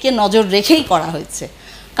প্রশ্নটির দিকে নজর রেখেই করা হয়েছে,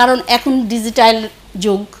 কারণ এখন ডিজিটাল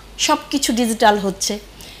যুগ, সব কিছু ডিজিটাল হচ্ছে।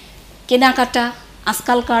 কেনাকাটা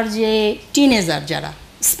আজকালকার যে টিনেজার যারা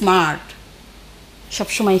স্মার্ট,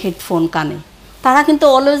 সবসময় হেডফোন কানে, তারা কিন্তু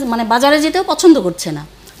অলওয়েজ মানে বাজারে যেতেও পছন্দ করছে না,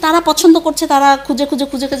 তারা পছন্দ করছে তারা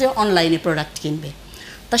খুঁজে অনলাইনে প্রোডাক্ট কিনবে।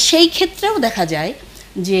 তা সেই ক্ষেত্রেও দেখা যায়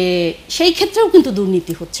যে সেই ক্ষেত্রেও কিন্তু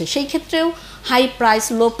দুর্নীতি হচ্ছে, সেই ক্ষেত্রেও হাই প্রাইস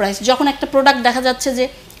লো প্রাইস, যখন একটা প্রোডাক্ট দেখা যাচ্ছে যে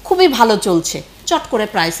খুবই ভালো চলছে, চট করে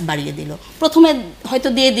প্রাইস বাড়িয়ে দিল, প্রথমে হয়তো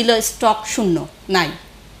দিয়ে দিল স্টক শূন্য নাই,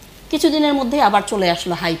 কিছুদিনের মধ্যে আবার চলে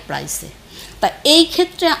আসলো হাই প্রাইসে। তা এই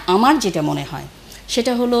ক্ষেত্রে আমার যেটা মনে হয়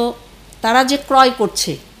সেটা হলো তারা যে ক্রয়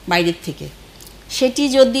করছে বাইরের থেকে, সেটি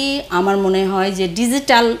যদি আমার মনে হয় যে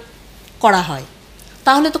ডিজিটাল করা হয়,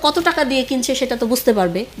 তাহলে তো কত টাকা দিয়ে কিনছে সেটা তো বুঝতে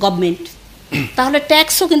পারবে গভর্নমেন্ট। তাহলে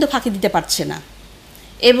ট্যাক্সও কিন্তু ফাঁকি দিতে পারছে না।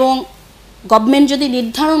 এবং গভর্নমেন্ট যদি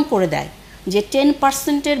নির্ধারণ করে দেয় যে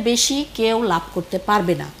 10%-এর বেশি কেউ লাভ করতে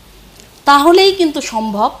পারবে না, তাহলেই কিন্তু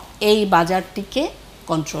সম্ভব এই বাজারটিকে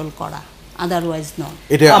কন্ট্রোল করা, আদারওয়াইজ নট।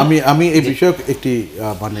 এটা আমি এই বিষয়ে একটি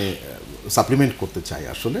মানে সাপ্লিমেন্ট করতে চাই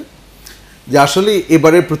আসলে, যে আসলে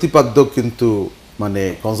এবারের প্রতিপাদ্য কিন্তু মানে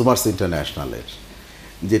কনজিউমার্স ইন্টারন্যাশনালের,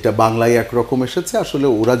 যেটা বাংলায় একরকম এসেছে, আসলে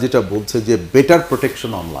ওরা যেটা বলছে যে better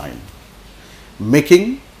protection online, making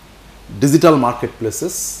digital market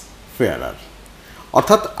places ফেয়ারার।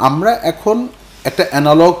 অর্থাৎ আমরা এখন একটা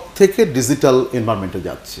অ্যানালগ থেকে ডিজিটাল এনভায়রনমেন্টে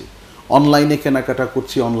যাচ্ছি, অনলাইনে কেনাকাটা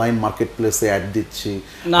করছি, অনলাইন মার্কেট প্লেসে অ্যাড দিচ্ছি।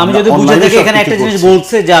 না, আমি যদি বুঝে থাকি এখানে একটা জিনিস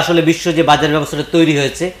বলছে যে আসলে বিশ্ব যে বাজার ব্যবস্থাটা তৈরি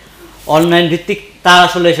হয়েছে অনলাইন ভিত্তিক, তা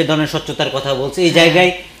আসলে সে ধরনের স্বচ্ছতার কথা বলছে। এই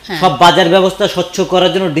জায়গায় সব বাজার ব্যবস্থা স্বচ্ছ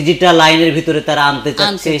করার জন্য ডিজিটাল লাইনের ভিতরে তারা আনতে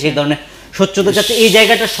চাচ্ছে, সেই ধরনের স্বচ্ছতা চাচ্ছে। এই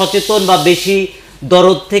জায়গাটা সচেতন বা বেশি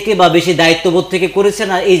দরদ থেকে বা বেশি দায়িত্ববোধ থেকে করেছে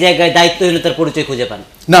না, এই জায়গায় দায়িত্বহীনতার পরিচয় খুঁজে পান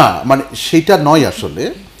না, মানে সেটা নয় আসলে।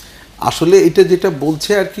 আসলে এটা যেটা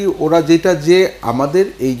বলছে আর কি, ওরা যেটা যে আমাদের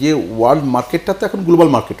এই যে ওয়ার্ল্ড মার্কেটটা তো এখন গ্লোবাল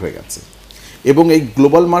মার্কেট হয়ে গেছে, এবং এই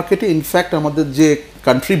গ্লোবাল মার্কেটে ইনফ্যাক্ট আমাদের যে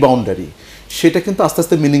কান্ট্রি বাউন্ডারি সেটা কিন্তু আস্তে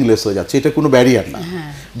আস্তে মিনিংলেস হয়ে যাচ্ছে, এটা কোনো ব্যারিয়ার না।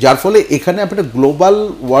 যার ফলে এখানে আপনার গ্লোবাল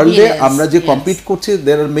ওয়ার্ল্ডে আমরা যে কম্পিট করছি,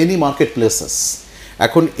 দেয়ার আর মেনি মার্কেট প্লেসেস।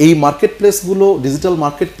 এখন এই মার্কেট প্লেসগুলো, ডিজিটাল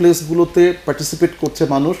মার্কেট প্লেসগুলোতে পার্টিসিপেট করছে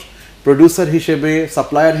মানুষ প্রডিউসার হিসেবে,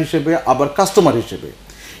 সাপ্লায়ার হিসেবে, আবার কাস্টমার হিসেবে।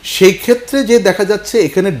 সেই ক্ষেত্রে যে দেখা যাচ্ছে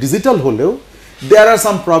এখানে ডিজিটাল হলেও দেয়ার আর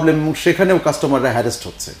সাম প্রবলেম, এবং সেখানেও কাস্টমাররা হ্যারেস্ট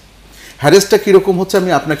হচ্ছে। হ্যারেস্টটা কীরকম হচ্ছে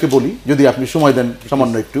আমি আপনাকে বলি, যদি আপনি সময় দেন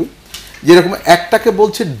সামান্য একটু। যেরকম একটাকে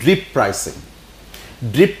বলছে ড্রিপ প্রাইসিং।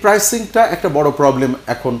 ড্রিপ প্রাইসিংটা একটা বড় প্রবলেম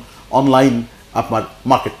এখন অনলাইন আপনার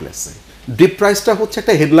মার্কেট প্লেসে। ড্রিপ প্রাইসটা হচ্ছে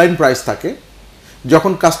একটা হেডলাইন প্রাইস থাকে,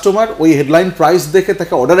 যখন কাস্টমার ওই হেডলাইন প্রাইস দেখে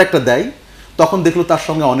তাকে অর্ডার একটা দেয়, তখন দেখলো তার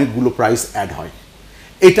সঙ্গে অনেকগুলো প্রাইস অ্যাড হয়।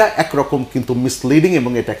 এটা একরকম কিন্তু মিসলিডিং,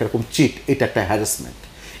 এবং এটা একরকম চিট, এটা একটা হ্যারাসমেন্ট।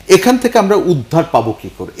 এখান থেকে আমরা উদ্ধার পাবো কী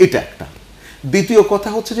করে, এটা একটা। দ্বিতীয় কথা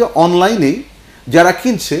হচ্ছে যে অনলাইনেই যারা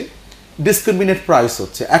কিনছে ডিসক্রিমিনেট প্রাইস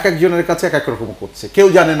হচ্ছে, এক একজনের কাছে এক এক রকম করছে, কেউ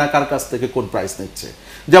জানে না কার কাছ থেকে কোন প্রাইস নিচ্ছে।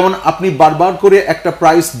 যেমন আপনি বারবার করে একটা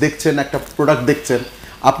প্রাইস দেখছেন, একটা প্রোডাক্ট দেখছেন,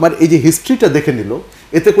 আপনার এই যে হিস্ট্রিটা দেখে নিল,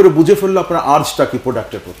 এতে করে বুঝে ফেললো আপনার আর্জটা কি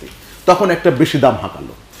প্রোডাক্টের প্রতি, তখন একটা বেশি দাম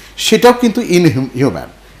হাঁকালো। সেটাও কিন্তু ইনহিউম্যান,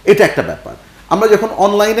 এটা একটা ব্যাপার। আমরা যখন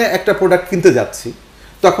অনলাইনে একটা প্রোডাক্ট কিনতে যাচ্ছি,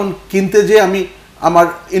 তখন কিনতে যে আমি আমার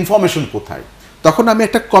ইনফরমেশন কোথায়, তখন আমি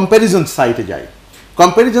একটা কম্প্যারিজন সাইটে যাই।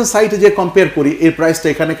 কম্প্যারিজন সাইটে যে কম্পেয়ার করি, এই প্রাইসটা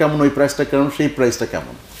এখানে কেমন, ওই প্রাইসটা কেমন, সেই প্রাইসটা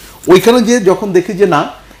কেমন। ওইখানে যে যখন দেখি যে না,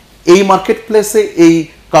 এই মার্কেট প্লেসে এই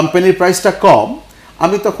কোম্পানির প্রাইসটা কম,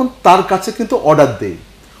 আমি তখন তার কাছে কিন্তু অর্ডার দেই।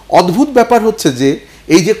 অদ্ভুত ব্যাপার হচ্ছে যে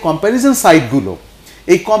এই যে কম্প্যারিজন সাইটগুলো,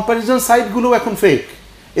 এই কম্প্যারিজন সাইটগুলো এখন ফেক।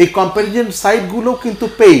 এই কম্প্যারিজন সাইটগুলো কিন্তু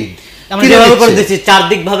পেইড। আমরা যেভাবে করে দিচ্ছি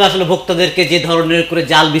চারদিকভাবে আসলে ভোক্তাদেরকে যে ধরনের করে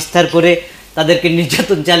জাল বিস্তার করে তাদেরকে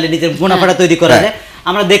নির্যাতন চালিয়ে নিজের মুনাফাটা তৈরি করা যায়।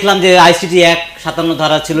 আমরা দেখলাম যে আইসিটি 157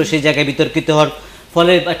 ধারা ছিল, সেই জায়গায় বিতর্কিত হওয়ার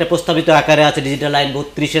ফলে একটা প্রস্তাবিত আকারে আছে ডিজিটাল আইন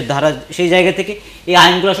 32-এর ধারা। সেই জায়গা থেকে এই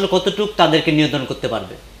আইনগুলো আসলে কতটুকু তাদেরকে নিয়ন্ত্রণ করতে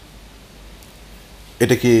পারবে?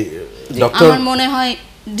 এটা কি ডক্টর? আমার মনে হয়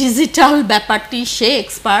ডিজিটাল ব্যাপারটি সে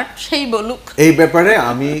এক্সপার্ট, সেই বলুক। এই ব্যাপারে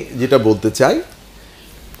আমি যেটা বলতে চাই,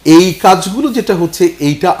 এই কাজগুলো যেটা হচ্ছে,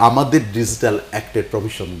 এইটা আমাদের ডিজিটাল অ্যাক্টের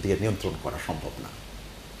প্রভিশন দিয়ে নিয়ন্ত্রণ করা সম্ভব না।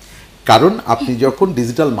 কারণ আপনি যখন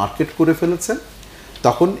ডিজিটাল মার্কেট করে ফেলেছেন,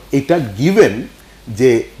 তখন এটা গিভেন যে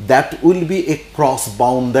that will B A cross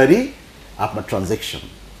boundary আপনার ট্রানজ্যাকশন।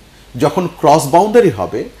 যখন ক্রস বাউন্ডারি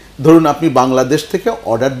হবে, ধরুন আপনি বাংলাদেশ থেকে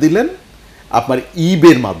অর্ডার দিলেন আপনার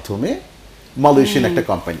ইবের মাধ্যমে মালয়েশিয়ান একটা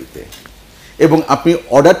কোম্পানিতে, এবং আপনি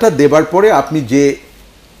অর্ডারটা দেবার পরে আপনি যে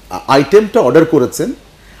আইটেমটা অর্ডার করেছেন,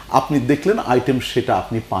 আপনি দেখলেন আইটেম সেটা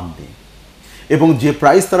আপনি পাননি, এবং যে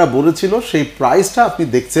প্রাইস তারা বলেছিল সেই প্রাইসটা আপনি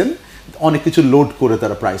দেখছেন অনেক কিছু লোড করে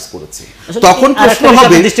তারা প্রাইস করেছে। তখন প্রশ্ন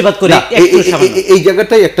হবে, এই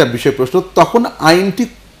জায়গাটাই একটা বিষয় প্রশ্ন, তখন আইনটি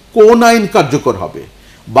কোন আইন কার্যকর হবে,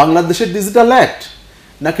 বাংলাদেশের ডিজিটাল অ্যাক্ট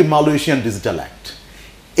নাকি মালয়েশিয়ান ডিজিটাল অ্যাক্ট?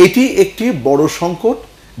 এটি একটি বড় সংকট,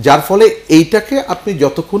 যার ফলে এইটাকে আপনি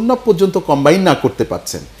যতক্ষণ না পর্যন্ত কম্বাইন না করতে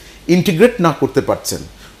পারছেন, ইন্টিগ্রেট না করতে পারছেন,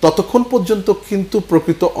 ততক্ষণ পর্যন্ত কিন্তু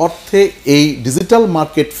প্রকৃত অর্থে এই ডিজিটাল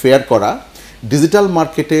মার্কেট ফেয়ার করা, ডিজিটাল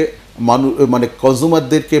মার্কেটে মানে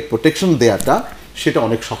কনজিউমারদেরকে প্রোটেকশন দেওয়াটা, সেটা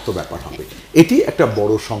অনেক শক্ত ব্যাপার হবে। এটি একটা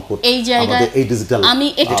বড় সংকট এই জায়গায় এই ডিজিটাল। আমি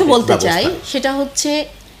একটু বলতে চাই, সেটা হচ্ছে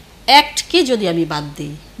অ্যাক্টকে যদি আমি বাদ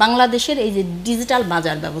দিই, বাংলাদেশের এই যে ডিজিটাল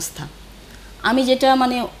বাজার ব্যবস্থা, আমি যেটা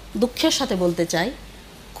মানে দুঃখের সাথে বলতে চাই,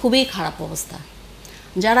 খুবই খারাপ অবস্থা।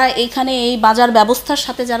 যারা এইখানে এই বাজার ব্যবস্থার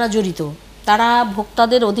সাথে যারা জড়িত, তারা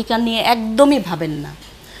ভোক্তাদের অধিকার নিয়ে একদমই ভাবেন না।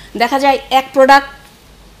 দেখা যায় এক প্রোডাক্ট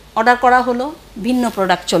অর্ডার করা হলো, ভিন্ন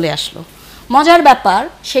প্রোডাক্ট চলে আসলো। মজার ব্যাপার,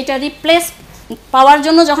 সেটা রিপ্লেস পাওয়ার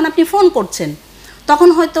জন্য যখন আপনি ফোন করছেন, তখন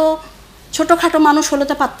হয়তো ছোটোখাটো মানুষ হলে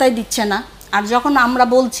তো পাত্তাই দিচ্ছে না। আর যখন আমরা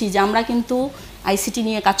বলছি যে আমরা কিন্তু আইসিটি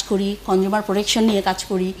নিয়ে কাজ করি, কনজিউমার প্রোটেকশন নিয়ে কাজ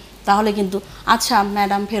করি, তাহলে কিন্তু আচ্ছা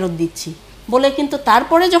ম্যাডাম ফেরত দিচ্ছি বলে, কিন্তু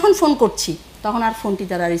তারপরে যখন ফোন করছি তখন আর ফোনটি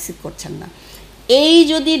তারা রিসিভ করছেন না। এই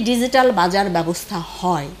যদি ডিজিটাল বাজার ব্যবস্থা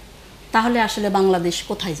হয়, তাহলে আসলে বাংলাদেশ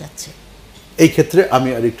কোথায় যাচ্ছে? এই ক্ষেত্রে আমি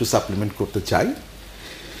আর একটু সাপ্লিমেন্ট করতে চাই।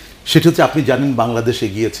 সেটা হচ্ছে, আপনি জানেন বাংলাদেশ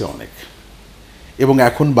এগিয়েছে অনেক, এবং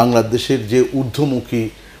এখন বাংলাদেশের যে ঊর্ধ্বমুখী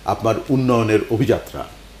আপনার উন্নয়নের অভিযাত্রা,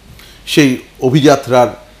 সেই অভিযাত্রার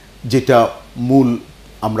যেটা মূল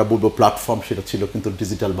আমরা বলবো প্ল্যাটফর্ম, সেটা ছিল কিন্তু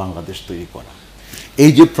ডিজিটাল বাংলাদেশ তৈরি করা।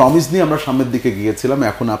 এই যে প্রমিস নিয়ে আমরা সামনের দিকে গিয়েছিলাম,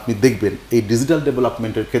 এখন আপনি দেখবেন এই ডিজিটাল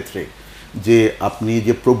ডেভেলপমেন্টের ক্ষেত্রে যে আপনি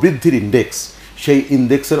যে প্রবৃদ্ধির ইন্ডেক্স, সেই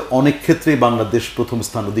ইন্ডেক্সের অনেক ক্ষেত্রেই বাংলাদেশ প্রথম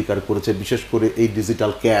স্থান অধিকার করেছে, বিশেষ করে এই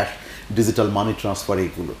digital cash, digital money transfer,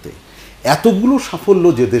 এইগুলোতে। এতগুলো সাফল্য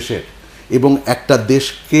যে দেশের, এবং একটা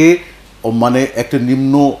দেশকে মানে একটা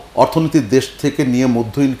নিম্ন অর্থনীতির দেশ থেকে নিয়ে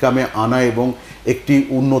মধ্য ইনকামে আনা এবং একটি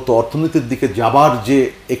উন্নত অর্থনীতির দিকে যাবার যে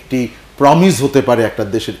একটি প্রমিস হতে পারে একটা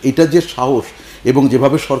দেশের, এটা যে সাহস এবং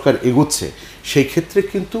যেভাবে সরকার এগোচ্ছে, সেই ক্ষেত্রে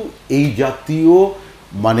কিন্তু এই জাতীয়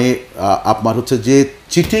মানে আপনার হচ্ছে যে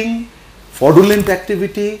চিটিং, ফ্রডুলেন্ট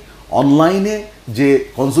অ্যাক্টিভিটি, অনলাইনে যে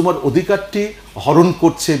কনজিউমার অধিকারটি হরণ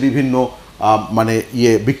করছে বিভিন্ন মানে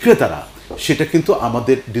বিক্রেতারা, সেটা কিন্তু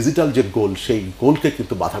আমাদের ডিজিটাল যে গোল, সেই গোলকে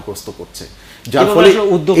কিন্তু বাধাগ্রস্ত করছে। যার ফলে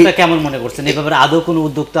উদ্যোগটা কেমন মনে করছেন? এই ব্যাপারে আদৌ কোনো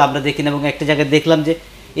উদ্যোগ তো আমরা দেখি না, এবং একটা জায়গায় দেখলাম যে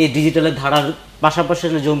এই ডিজিটালের ধারার পাশাপাশি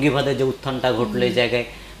জঙ্গিবাদের যে উত্থানটা ঘটলো, এই জায়গায়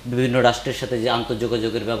বিভিন্ন রাষ্ট্রের সাথে যে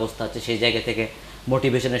আন্তঃযোগাযোগের ব্যবস্থা আছে, সেই জায়গা থেকে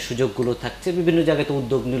মোটিভেশনের সুযোগগুলো থাকছে, বিভিন্ন জায়গাতে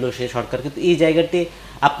উদ্যোগ নিল সেই সরকার। কিন্তু এই জায়গাটি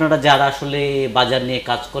আপনারা যারা আসলে বাজার নিয়ে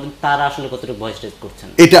কাজ করেন, তারা আসলে কতটুকু ভয়েস রেজ করছেন?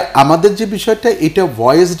 এটা আমাদের যে বিষয়টা, এটা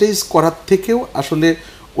ভয়েস রেজ করার থেকেও আসলে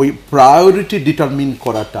ওই প্রায়োরিটি ডিটারমিন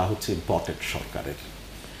করাটা হচ্ছে ইম্পর্টেন্ট সরকারের।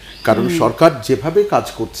 কারণ সরকার যেভাবে কাজ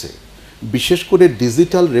করছে, বিশেষ করে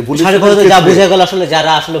ডিজিটাল রেভলিউশন, যা বোঝা গেল আসলে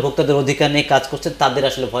যারা আসলে ভোক্তাদের অধিকার নিয়ে কাজ করছেন, তাদের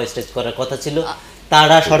আসলে ভয়েস রেজ করার কথা ছিল,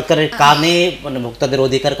 তারা সরকারের কানে মানে ভোক্তাদের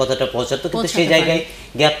অধিকার কথাটা পৌঁছাতো, কিন্তু সেই জায়গায়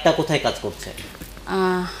গ্যাপটা কোথায় কাজ করছে?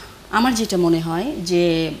 আমার যেটা মনে হয় যে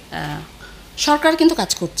সরকার কিন্তু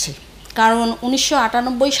কাজ করছে, কারণ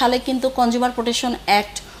 1998 সালে কিন্তু কনজিউমার প্রোটেকশন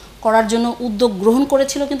অ্যাক্ট করার জন্য উদ্যোগ গ্রহণ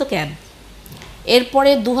করেছিল কিন্তু ক্যাব।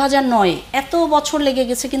 এরপরে 2009, এত বছর লেগে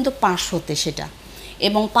গেছে কিন্তু পাশ হতে সেটা,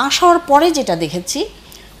 এবং পাশ হওয়ার পরে যেটা দেখেছি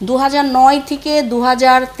 2009 থেকে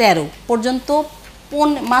 2013 পর্যন্ত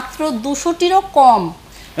মাত্র 200টিরও কম।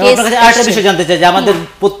 আরেকটা বিষয় জানতে চাই যে আমাদের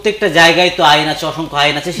প্রত্যেকটা জায়গায় তো আইন আছে, অসংখ্য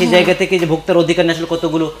আইন আছে, সেই জায়গা থেকে যে ভোক্তার অধিকার নিয়ে আসলে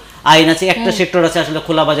কতগুলো আইন আছে। একটা সেক্টর আছে আসলে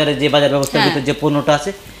খোলা বাজারে, যে বাজার ব্যবস্থার ভিতরে যে পণ্যটা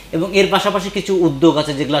আছে, এবং এর পাশাপাশি কিছু উদ্যোগ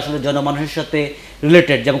আছে যেগুলো আসলে জনমানুষের সাথে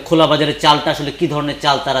রিলেটেড, যেমন খোলা বাজারের চালটা আসলে কি ধরনের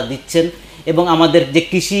চাল তারা দিচ্ছেন, এবং আমাদের যে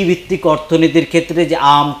কৃষি ভিত্তিক অর্থনীতির ক্ষেত্রে যে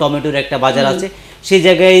আম, টমেটোর একটা বাজার আছে, সেই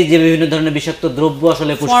জায়গায় যে বিভিন্ন ধরনের বিষাক্ত দ্রব্য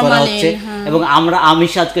আসলে পুশ করা হচ্ছে, এবং আমরা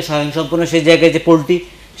আমিষ আজকে স্বয়ংসম্পূর্ণ, সেই জায়গায় যে পোল্ট্রি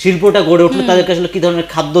শিল্পটা গড়ে উঠলে তাদেরকে আসলে কি ধরনের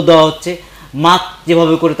খাদ্য দেওয়া হচ্ছে, মাছ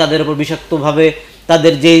যেভাবে করে তাদের উপর বিষাক্তভাবে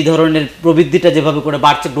তাদের যেই ধরনের প্রবৃদ্ধিটা যেভাবে করে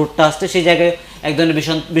বাড়ছে, গ্রোথটা আসছে, সেই জায়গায় এক ধরনের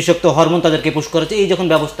বিষাক্ত হরমোন তাদেরকে পুশ করা হচ্ছে। এই যখন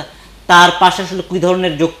ব্যবস্থা, তার পাশে আসলে কি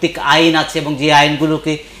ধরনের যৌক্তিক আইন আছে, এবং যে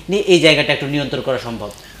আইনগুলোকে নিয়ে এই জায়গাটা একটু নিয়ন্ত্রণ করা সম্ভব?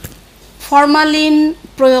 ফরমালিন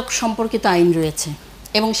প্রয়োগ সম্পর্কিত আইন রয়েছে,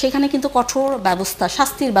 এবং সেখানে কিন্তু কঠোর ব্যবস্থা,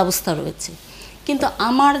 শাস্তির ব্যবস্থা রয়েছে। কিন্তু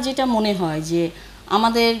আমার যেটা মনে হয় যে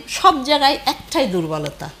আমাদের সব জায়গায় একটাই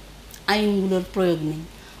দুর্বলতা, আইনগুলোর প্রয়োগ নেই।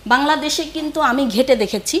 বাংলাদেশে কিন্তু আমি ঘেঁটে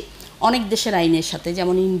দেখেছি অনেক দেশের আইনের সাথে,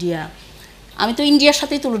 যেমন ইন্ডিয়া, আমি তো ইন্ডিয়ার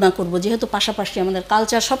সাথেই তুলনা করব যেহেতু পাশাপাশি আমাদের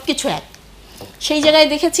কালচার সব কিছু এক। সেই জায়গায়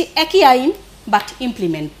দেখেছি একই আইন, বাট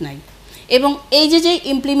ইমপ্লিমেন্ট নাই। এবং এই যে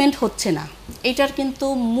ইমপ্লিমেন্ট হচ্ছে না, এটার কিন্তু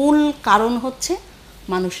মূল কারণ হচ্ছে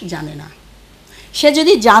মানুষ জানে না। সে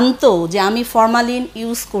যদি জানতো যে আমি ফরমালিন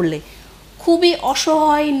ইউজ করলে খুবই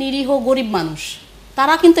অসহায়, নিরীহ, গরিব মানুষ,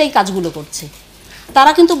 তারা কিন্তু এই কাজগুলো করছে,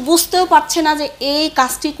 তারা কিন্তু বুঝতেও পারছে না যে এই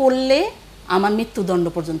কাজটি করলে আমার মৃত্যুদণ্ড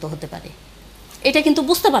পর্যন্ত হতে পারে, এটা কিন্তু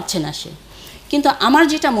বুঝতে পারছে না সে। কিন্তু আমার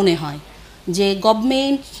যেটা মনে হয় যে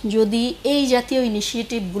গভর্নমেন্ট যদি এই জাতীয়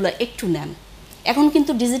ইনিশিয়েটিভগুলো একটু নেন, এখন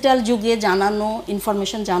কিন্তু ডিজিটাল যুগে জানানো,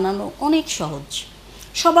 ইনফরমেশন জানানো অনেক সহজ,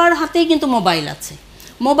 সবার হাতেই কিন্তু মোবাইল আছে।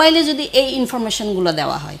 মোবাইলে যদি এই ইনফরমেশনগুলো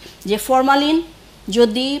দেওয়া হয় যে ফরমালিন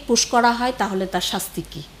যদি পুশ করা হয় তাহলে তার শাস্তি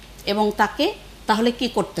কী, এবং তাকে তাহলে কি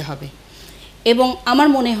করতে হবে। এবং আমার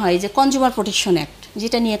মনে হয় যে কনজিউমার প্রোটেকশন অ্যাক্ট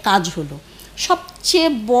যেটা নিয়ে কাজ হলো, সবচেয়ে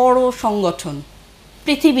বড় সংগঠন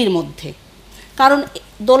পৃথিবীর মধ্যে। কারণ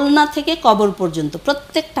দোলনা থেকে কবর পর্যন্ত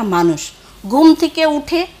প্রত্যেকটা মানুষ ঘুম থেকে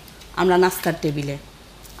উঠে আমরা নাস্তার টেবিলে,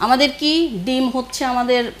 আমাদের কি ডিম হচ্ছে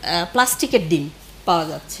আমাদের প্লাস্টিকের ডিম পাওয়া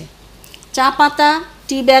যাচ্ছে, চা পাতা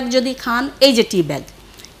টি ব্যাগ যদি খান, এই যে টি ব্যাগ,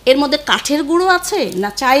 এর মধ্যে কাঠের গুঁড়ো আছে না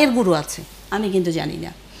চায়ের গুঁড়ো আছে আমি কিন্তু জানি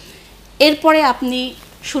না। এরপরে আপনি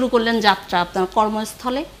শুরু করলেন যাত্রা আপনার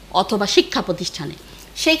কর্মস্থলে অথবা শিক্ষা প্রতিষ্ঠানে,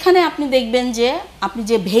 সেইখানে আপনি দেখবেন যে আপনি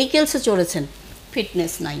যে ভেহিকেলসে চড়েছেন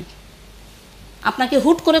ফিটনেস নাই, আপনাকে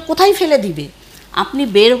হুট করে কোথায় ফেলে দিবে, আপনি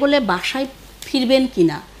বের হলে বাসায় ফিরবেন কি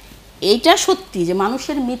না, এইটা সত্যি যে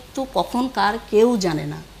মানুষের মৃত্যু কখন কার কেউ জানে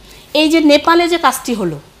না। এই যে নেপালে যে কাজটি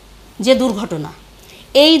হলো, যে দুর্ঘটনা,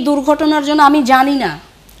 এই দুর্ঘটনার জন্য আমি জানি না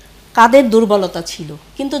কাদের দুর্বলতা ছিল,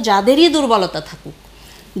 কিন্তু যাদেরই দুর্বলতা থাকুক,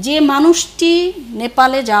 যে মানুষটি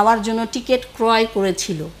নেপালে যাওয়ার জন্য টিকিট ক্রয়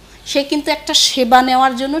করেছিল সে কিন্তু একটা সেবা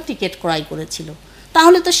নেওয়ার জন্য টিকিট ক্রয় করেছিল,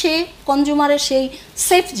 তাহলে তো সে কনজিউমারের সেই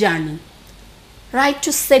safe journey, right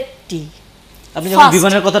to safety. আপনি যখন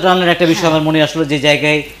বিমানের কথা টানলেন, একটা বিষয় আমার মনে আসলো, যে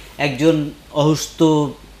জায়গায় একজন অসুস্থ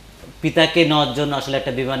পিতাকে নেওয়ার জন্য আসলে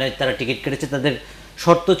একটা বিমানে তারা টিকিট কেটেছে, তাদের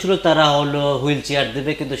শর্ত ছিল তারা হলো হুইল চেয়ার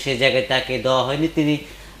দেবে, কিন্তু সেই জায়গায় তাকে দেওয়া হয়নি, তিনি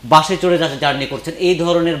বাসে চড়ে জার্নি করছেন। এই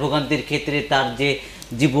ধরনের ভোগান্তির ক্ষেত্রে তার যে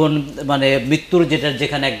জীবন মানে মৃত্যুর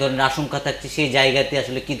যেখানে এক ধরনের আশঙ্কা থাকছে, সেই জায়গাতে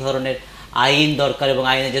আসলে কি ধরনের আইন দরকার এবং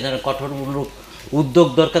আইনের যে ধরনের কঠোর উদ্যোগ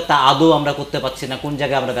দরকার তা আদৌ আমরা করতে পারছি না, কোন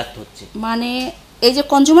জায়গায় আমরা ব্যর্থ হচ্ছি? মানে এই যে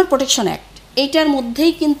কনজিউমার প্রোটেকশন অ্যাক্ট, এইটার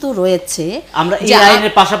মধ্যেই কিন্তু রয়েছে আমরা এই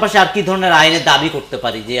আইনের পাশাপাশি আর কি ধরনের আইনের দাবি করতে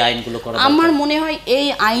পারি যে আইনগুলো করা দরকার? আমার মনে হয় এই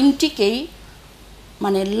আইনটিকেই,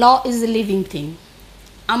 মানে law is a living thing,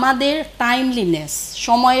 আমাদের টাইমলিনেস,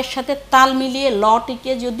 সময়ের সাথে তাল মিলিয়ে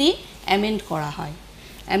লটিকে যদি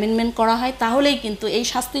অ্যামেন্ডমেন্ট করা হয় তাহলেই কিন্তু এই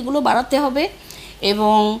শাস্তিগুলো বাড়াতে হবে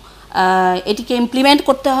এবং এটিকে ইমপ্লিমেন্ট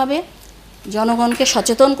করতে হবে, জনগণকে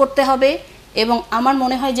সচেতন করতে হবে। এবং আমার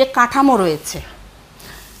মনে হয় যে কাঠামো রয়েছে,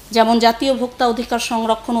 যেমন জাতীয় ভোক্তা অধিকার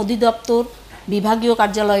সংরক্ষণ অধিদপ্তর বিভাগীয়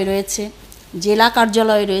কার্যালয় রয়েছে, জেলা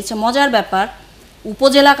কার্যালয় রয়েছে, মজার ব্যাপার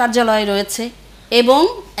উপজেলা কার্যালয় রয়েছে এবং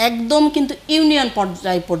একদম কিন্তু ইউনিয়ন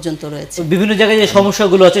পর্যায় পর্যন্ত রয়েছে। বিভিন্ন জায়গায় যে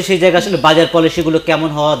সমস্যাগুলো আছে সেই জায়গায় আসলে বাজার পলিসিগুলো কেমন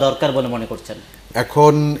হওয়া দরকার বলে মনে করছেন?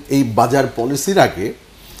 এখন এই বাজার পলিসির আগে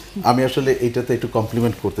আমি আসলে এইটাতে একটু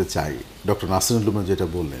কমপ্লিমেন্ট করতে চাই ডক্টর নাসিরুল উলুম যেটা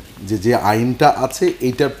বললেন, যে আইনটা আছে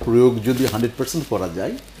এইটার প্রয়োগ যদি 100% করা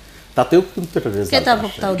যায় তাতেও কিন্তু একটা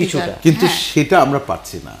রেজাল্ট কিছুটা, কিন্তু সেটা আমরা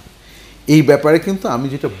পাচ্ছি না। এই ব্যাপারে কিন্তু আমি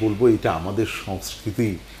যেটা বলবো, এটা আমাদের সংস্কৃতি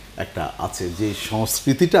একটা আছে, যে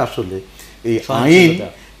সংস্কৃতিটা আসলে এই আইন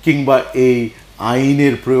কিংবা এই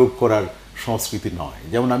আইনের প্রয়োগ করার সংস্কৃতি নয়।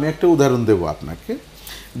 যেমন আমি একটা উদাহরণ দেব আপনাকে,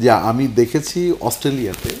 যে আমি দেখেছি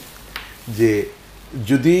অস্ট্রেলিয়াতে যে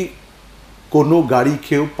যদি কোনো গাড়ি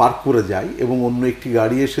কেউ পার্ক করে যায় এবং অন্য একটি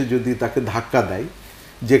গাড়ি এসে যদি তাকে ধাক্কা দেয়,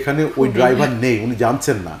 যেখানে ওই ড্রাইভার নেই, উনি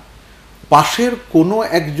জানছেন না, পাশের কোনো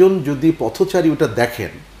একজন যদি পথচারী ওটা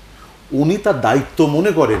দেখেন, উনি তার দায়িত্ব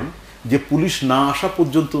মনে করেন যে পুলিশ না আসা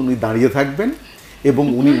পর্যন্ত উনি দাঁড়িয়ে থাকবেন এবং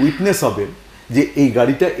উনি উইটনেস হবেন যে এই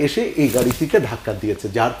গাড়িটা এসে এই গাড়িটিকে ধাক্কা দিয়েছে,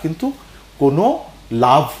 যার কিন্তু কোনো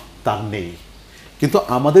লাভ তার নেই। কিন্তু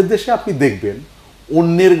আমাদের দেশে আপনি দেখবেন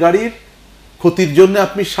অন্যের গাড়ির ক্ষতির জন্য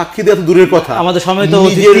আপনি সাক্ষী দেওয়া তো দূরের কথা, আমাদের সম্মানিত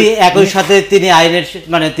অতিথি একই সাথে তিনি আইনের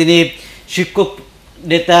মানে তিনি শিক্ষক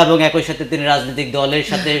নেতা এবং একই সাথে তিনি রাজনৈতিক দলের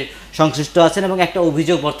সাথে সংশ্লিষ্ট আছেন এবং একটা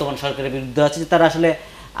অভিযোগ বর্তমান সরকারের বিরুদ্ধে আছে যে তারা আসলে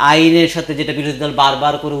আইনের সাথে, যেটা বিরোধী দল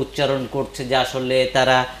বারবার করে উচ্চারণ করছে, যে আসলে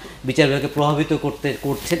তারা বিচার বিভাগকে প্রভাবিত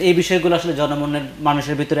করছেন। এই বিষয়গুলো আসলে জনমনের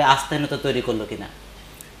মানুষের ভিতরে আস্থাহীনতা তৈরি করলো কিনা?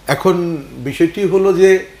 এখন বিষয়টি হলো যে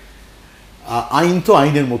আইন তো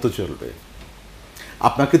আইনের মতো চলবে,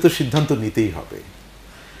 আপনাকে তো সিদ্ধান্ত নিতেই হবে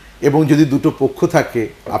এবং যদি দুটো পক্ষ থাকে,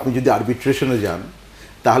 আপনি যদি আরবিট্রেশনে যান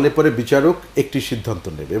তাহলে পরে বিচারক একটি সিদ্ধান্ত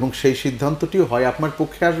নেবে এবং সেই সিদ্ধান্তটি হয় আপনার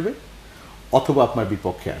পক্ষে আসবে অথবা আপনার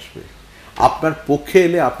বিপক্ষে আসবে। আপনার পক্ষে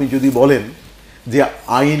এলে আপনি যদি বলেন যে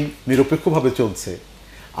আইন নিরপেক্ষভাবে চলছে,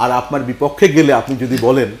 আর আপনার বিপক্ষে গেলে আপনি যদি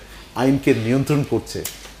বলেন আইনকে নিয়ন্ত্রণ করছে,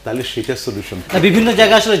 তাহলে সেটা সলিউশন। বিভিন্ন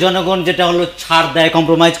জায়গায় আসলে জনগণ যেটা হলো ছাড় দেয়,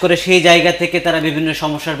 কম্প্রোমাইজ করে, সেই জায়গা থেকে তারা বিভিন্ন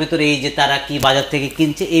সমস্যার ভিতরে এই যে তারা কি বাজার থেকে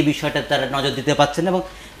কিনছে এই বিষয়টা তারা নজর দিতে পারছেন এবং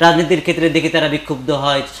রাজনীতির ক্ষেত্রে দেখে তারা বিক্ষুব্ধ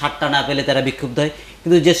হয়, ছাড়টা না পেলে তারা বিক্ষুব্ধ হয়।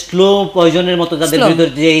 কিন্তু যে স্লো পয়জনের মতো যাদের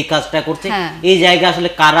ভিতরে যে এই কাজটা করছে, এই জায়গা আসলে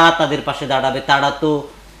কারা তাদের পাশে দাঁড়াবে? তারা তো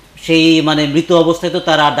সেই মানে মৃত অবস্থায় তো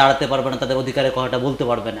তারা আর দাঁড়াতে পারবে না, তাদের অধিকারের কথাটা বলতে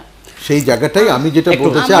পারবে না। সেই জায়গাটাই আমি যেটা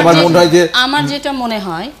বলতে চাই, আমার যেটা মনে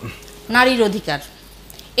হয় নারীর অধিকার,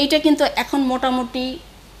 এইটা কিন্তু এখন মোটামুটি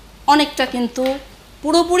অনেকটা, কিন্তু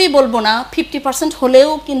পুরোপুরি বলবো না, 50% হলেও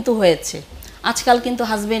কিন্তু হয়েছে। আজকাল কিন্তু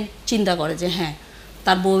হাজবেন্ড চিন্তা করে যে হ্যাঁ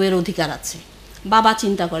তার বউয়ের অধিকার আছে, বাবা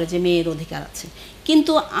চিন্তা করে যে মেয়ের অধিকার আছে,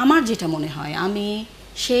 কিন্তু আমার যেটা মনে হয়, আমি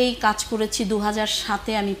সেই কাজ করেছি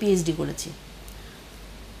 2007-এ, আমি পিএইচডি করেছি।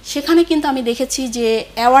 সেখানে কিন্তু আমি দেখেছি যে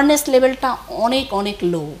অ্যাওয়ারনেস লেভেলটা অনেক অনেক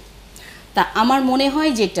লো। তা আমার মনে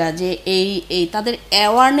হয় যেটা যে এই তাদের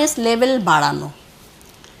অ্যাওয়ারনেস লেভেল বাড়ানো,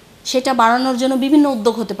 সেটা বাড়ানোর জন্য বিভিন্ন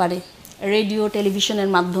উদ্যোগ হতে পারে। রেডিও টেলিভিশনের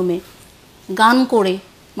মাধ্যমে গান করে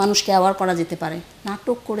মানুষকে অ্যাওয়ার করা যেতে পারে,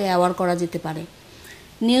 নাটক করে অ্যাওয়ার করা যেতে পারে,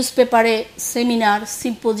 নিউজ পেপারে সেমিনার,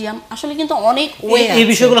 সিম্পোজিয়াম, আসলে কিন্তু অনেক ওয়ে। এই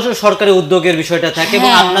বিষয়গুলো আসলে সরকারি উদ্যোগের বিষয়টা থাকে,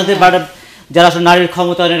 এবং আপনাদের যারা আসলে নারীর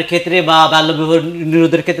ক্ষমতায়নের ক্ষেত্রে বা বাল্যবিবাহ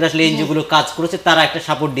নিরোধের ক্ষেত্রে আসলে এনজিও গুলো কাজ করেছে, তারা একটা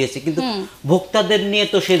সাপোর্ট দিয়েছে, কিন্তু ভোক্তাদের নিয়ে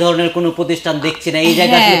তো সেই ধরনের কোনো প্রতিষ্ঠান দেখছি না। এই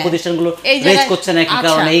জায়গায় আসলে প্রতিষ্ঠানগুলো রেজ করছে না কি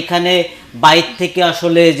কারণে? এইখানে বাইরে থেকে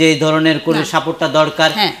আসলে যে ধরনের কোন সাপোর্টটা দরকার,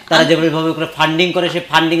 তারা যেভাবে করে ফান্ডিং করে, সেই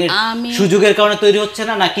ফান্ডিং এর সুযোগের কারণে তৈরি হচ্ছে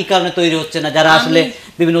না, না কি কারণে তৈরি হচ্ছে না? যারা আসলে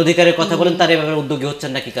বিভিন্ন অধিকারের কথা বলেন তারা এভাবে উদ্যোগী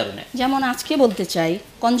হচ্ছেন না কি কারণে? যেমন আজকে বলতে চাই,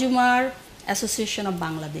 consumer association of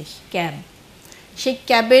Bangladesh, cab, সেই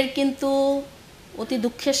ক্যাবের কিন্তু অতি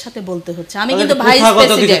দুঃখের সাথে বলতে হচ্ছে, আমি কিন্তু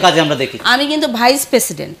ভাইস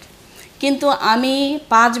প্রেসিডেন্ট, কিন্তু আমি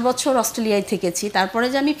 5 বছর অস্ট্রেলিয়ায় থেকেছি, তারপরে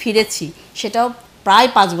যে আমি ফিরেছি সেটাও প্রায়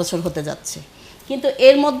 5 বছর হতে যাচ্ছে। কিন্তু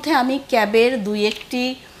এর মধ্যে আমি ক্যাবের 2-1টি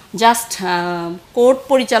জাস্ট কোর্ট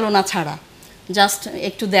পরিচালনা ছাড়া, জাস্ট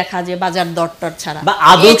একটু দেখা যে বাজার দরটার ছাড়া, বা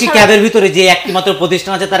আদৌ কি ক্যাবের ভিতরে যে একটি মাত্র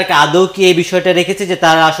প্রতিষ্ঠান আছে, তারা কি আদৌ কি এই বিষয়টা রেখেছে যে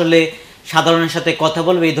তারা আসলে সাধারণের সাথে কথা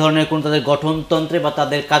বলবে? এই ধরনের কোন তাদের গঠনতন্ত্রে বা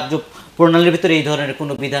তাদের কার্য প্রণালীর ভিতরে এই ধরনের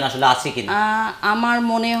কোনো বিধান আসলে আছে কিনা? আমার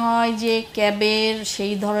মনে হয় যে ক্যাবের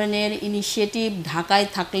সেই ধরনের ইনিশিয়েটিভ ঢাকায়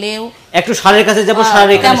থাকলেও, একটু স্যারের কাছে যাব, স্যার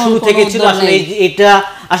এখানে শুরু থেকে ছিল, আসলে এটা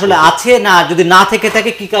আসলে আছে না, যদি না থেকে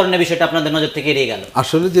থাকে কি কারণে বিষয়টা আপনাদের নজর থেকে এড়িয়ে গেল?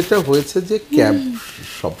 আসলে যেটা হয়েছে যে ক্যাব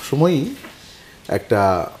সবসময়ই একটা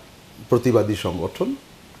প্রতিবাদী সংগঠন,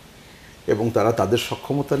 এবং তারা তাদের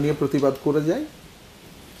সক্ষমতা নিয়ে প্রতিবাদ করে যায়।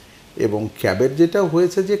 এবং ক্যাবের যেটা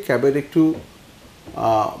হয়েছে যে ক্যাবের একটু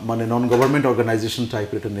মানে নন গভর্নমেন্ট অর্গানাইজেশন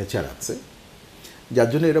টাইপের একটা নেচার আছে, যার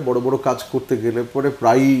জন্য এরা বড় বড় কাজ করতে গেলে পরে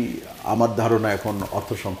প্রায়ই আমার ধারণা এখন অর্থ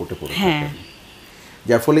সংকটে পড়ে থাকে,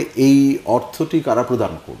 যার ফলে এই অর্থটি কারা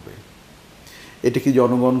প্রদান করবে? এটা কি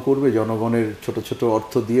জনগণ করবে? জনগণের ছোট ছোট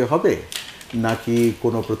অর্থ দিয়ে হবে, নাকি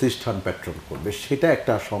কোনো প্রতিষ্ঠান প্যাট্রন করবে? সেটা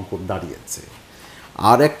একটা সংকট দাঁড়িয়েছে।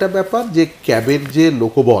 আর একটা ব্যাপার যে ক্যাবের যে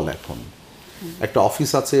লোকবল, এখন একটা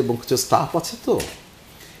অফিস আছে এবং কিছু স্টাফ আছে, তো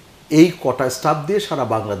এই কটা স্টাফ দিয়ে সারা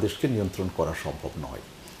বাংলাদেশকে নিয়ন্ত্রণ করা সম্ভব নয়,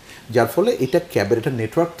 যার ফলে এটা ক্যাবের একটা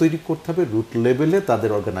নেটওয়ার্ক তৈরি করতে হবে, রুট লেভেলে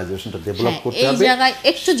তাদের অর্গানাইজেশনটা ডেভেলপ করতে হবে। এই জায়গায়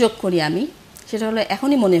একটু যোগ করি আমি, সেটা হলো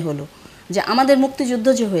এখনই মনে হলো যে আমাদের মুক্তিযুদ্ধ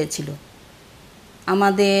যে হয়েছিল,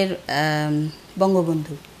 আমাদের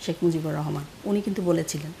বঙ্গবন্ধু শেখ মুজিবুর রহমান, উনি কিন্তু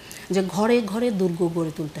বলেছিলেন যে ঘরে ঘরে দুর্গ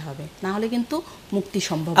গড়ে তুলতে হবে, না হলে কিন্তু মুক্তি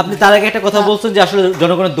সম্ভব। আপনি তার আগে একটা কথা বলছেন যে আসলে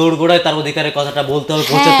জনগণের দোরগোড়ায় তার অধিকারের কথাটা বলতে হবে,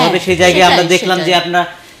 পৌঁছাতে হবে। সেই জায়গায় আমরা দেখলাম যে আপনার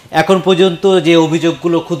এখন পর্যন্ত যে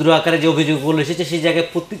অভিযোগগুলো, ক্ষুদ্র আকারে যে অভিযোগগুলো এসেছে, সেই জায়গায়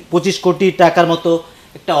 25 কোটি টাকার মতো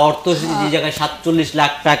একটা অর্থ এসেছে, যে জায়গায় 47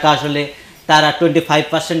 লাখ টাকা আসলে তারা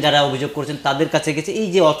 25% যারা অভিযোগ করেছেন তাদের কাছে গেছে। এই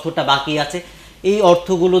যে অর্থটা বাকি আছে, এই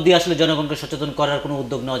অর্থগুলো দিয়ে আসলে জনগণকে সচেতন করার কোনো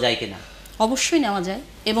উদ্যোগ নেওয়া যায় কিনা? অবশ্যই নেওয়া যায়,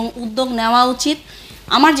 এবং উদ্যোগ নেওয়া উচিত।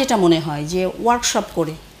 আমার যেটা মনে হয় যে ওয়ার্কশপ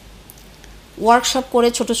করে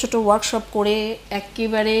ছোট ছোট ওয়ার্কশপ করে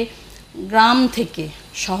একেবারে গ্রাম থেকে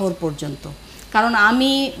শহর পর্যন্ত, কারণ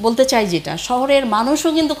আমি বলতে চাই যেটা, শহরের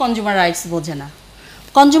মানুষও কিন্তু কনজিউমার রাইটস বোঝে না।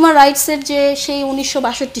 কনজিউমার রাইটসের যে সেই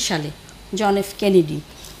 1962 সালে জন এফ কেনেডি,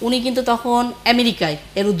 উনি কিন্তু তখন আমেরিকায়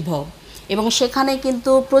এর উদ্ভব, এবং সেখানে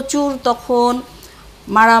কিন্তু প্রচুর তখন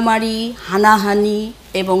মারামারি, হানাহানি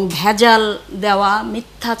এবং ভেজাল দেওয়া,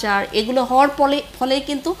 মিথ্যাচার, এগুলো হওয়ার ফলে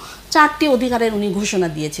কিন্তু 4টি অধিকারের উনি ঘোষণা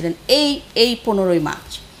দিয়েছিলেন এই 15ই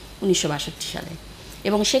মার্চ 1962 সালে।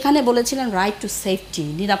 এবং সেখানে বলেছিলেন রাইট টু সেফটি,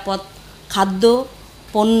 নিরাপদ খাদ্য,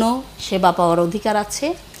 পণ্য, সেবা পাওয়ার অধিকার আছে,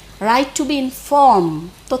 রাইট টু বি ইনফর্ম,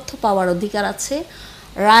 তথ্য পাওয়ার অধিকার আছে,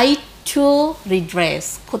 রাইট টু রিড্রেস,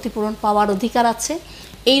 ক্ষতিপূরণ পাওয়ার অধিকার আছে।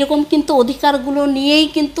 এইরকম কিন্তু অধিকারগুলো নিয়েই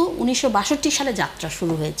কিন্তু 1962 সালে যাত্রা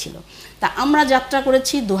শুরু হয়েছিল। তা আমরা যাত্রা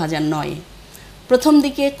করেছি 2009-এ। প্রথম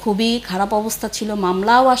দিকে খুবই খারাপ অবস্থা ছিল,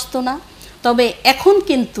 মামলাও আসতো না। তবে এখন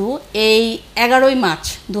কিন্তু এই 11ই মার্চ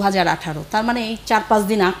 2018, তার মানে এই 4-5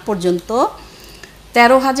 দিন আগ পর্যন্ত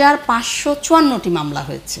 13,554টি মামলা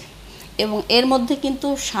হয়েছে, এবং এর মধ্যে কিন্তু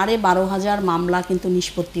 12,500 মামলা কিন্তু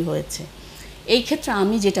নিষ্পত্তি হয়েছে। এই ক্ষেত্রে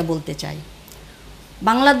আমি যেটা বলতে চাই,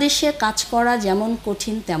 বাংলাদেশে কাজ করা যেমন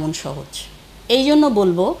কঠিন তেমন সহজ। এই জন্য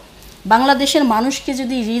বলবো, বাংলাদেশের মানুষকে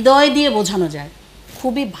যদি হৃদয় দিয়ে বোঝানো যায়,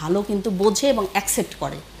 খুবই ভালো কিন্তু বোঝে এবং অ্যাকসেপ্ট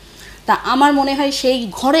করে। তা আমার মনে হয় সেই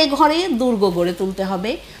ঘরে ঘরে দুর্গ গড়ে তুলতে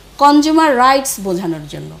হবে কনজিউমার রাইটস বোঝানোর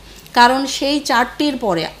জন্য। কারণ সেই 4টির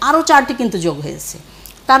পরে আরও 4টি কিন্তু যোগ হয়েছে।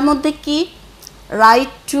 তার মধ্যে কি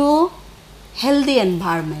রাইট টু হেলদি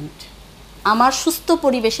এনভায়রনমেন্ট, আমার সুস্থ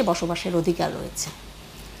পরিবেশে বসবাসের অধিকার রয়েছে।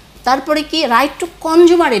 তারপরে কি রাইট টু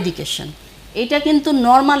কনজিউমার এডুকেশন, এটা কিন্তু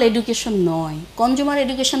নর্মাল এডুকেশন নয়। কনজিউমার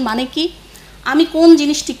এডুকেশন মানে কি, আমি কোন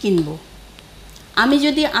জিনিসটি কিনবো, আমি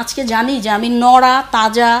যদি আজকে জানি যে আমি নড়া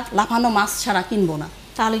তাজা লাফানো মাছ ছাড়া কিনবো না,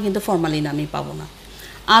 তাহলে কিন্তু ফরমালিন আমি পাবো না।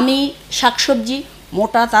 আমি শাকসবজি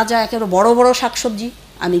মোটা তাজা একেবারে বড় বড় শাকসবজি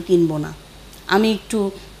আমি কিনবো না। আমি একটু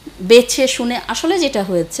বেছে শুনে, আসলে যেটা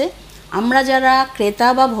হয়েছে আমরা যারা ক্রেতা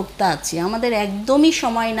বা ভোক্তা আছি আমাদের একদমই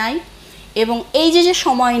সময় নাই, এবং এই যে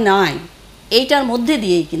সময় নাই এইটার মধ্যে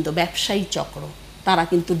দিয়েই কিন্তু ব্যবসায়ী চক্র তারা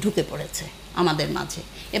কিন্তু ঢুকে পড়েছে আমাদের মাঝে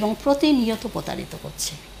এবং প্রতিনিয়ত প্রতারিত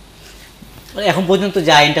করছে। এখন পর্যন্ত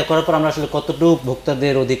যে আইনটা করার পর আমরা আসলে কতটুকু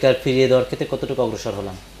ভোক্তাদের অধিকার ফিরিয়ে দেওয়ার ক্ষেত্রে কতটুকু অগ্রসর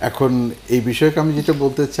হলাম? এখন এই বিষয়কে আমি যেটা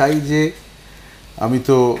বলতে চাই যে আমি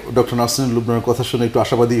তো ডক্টর নাসরিন লুবনার কথা শুনে একটু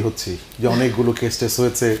আশাবাদী হচ্ছি যে অনেকগুলো কেস টেস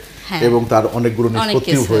হয়েছে এবং তার অনেকগুলো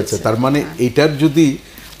নিষ্পত্তিও হয়েছে। তার মানে এটার যদি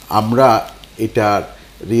আমরা এটার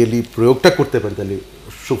রিয়েলি প্রয়োগটা করতে পারি তাহলে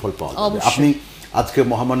সুফল পাওয়া যাবে। আপনি আজকে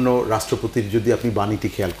মহামান্য রাষ্ট্রপতির যদি আপনি বাণীটি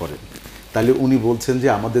খেয়াল করেন তাহলে উনি বলছেন যে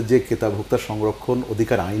আমাদের যে ক্রেতা ভোক্তা সংরক্ষণ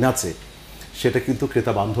অধিকার আইন আছে সেটা কিন্তু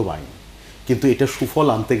ক্রেতা বান্ধব আইন, কিন্তু এটা সুফল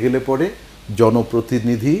আনতে গেলে পরে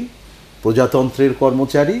জনপ্রতিনিধি, প্রজাতন্ত্রের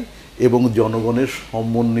কর্মচারী এবং জনগণের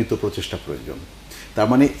সমন্বিত প্রচেষ্টা প্রয়োজন। তার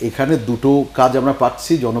মানে এখানে দুটো কাজ আমরা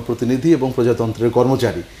পাচ্ছি, জনপ্রতিনিধি এবং প্রজাতন্ত্রের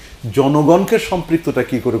কর্মচারী। জনগণকে সম্পৃক্তটা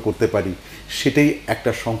কি করে করতে পারি সেটাই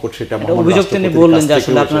একটা সংকট। সেটা অভিযোগ তিনি বললেন যে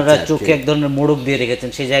আসলে আপনারা চোখে এক ধরনের মোড়ক দিয়ে রেখেছেন,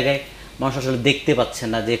 সেই জায়গায় মানুষ আসলে দেখতে পাচ্ছেন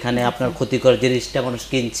না যে এখানে আপনার ক্ষতিকর জিনিসটা মানুষ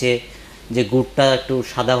কিনছে, যে গুড়টা একটু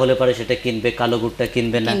সাদা হলে পারে সেটা কিনবে, কালো গুড়টা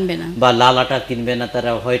কিনবে না, বা লাল আটা কিনবে না,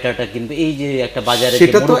 তারা হোয়াইট আটা কিনবে। এই যে একটা বাজারে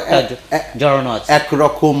জড়ানো আছে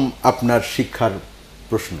একরকম আপনার শিক্ষার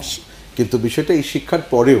প্রশ্ন, কিন্তু বিষয়টা এই শিক্ষার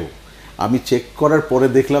পরেও আমি চেক করার পরে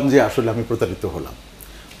দেখলাম যে আসলে আমি প্রতারিত হলাম।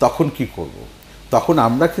 তখন কি করব? তখন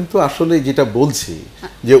আমরা কিন্তু আসলে যেটা বলছি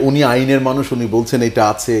যে উনি আইনের মানুষ, উনি বলছেন এটা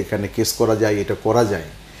আছে, এখানে কেস করা যায়, এটা করা যায়,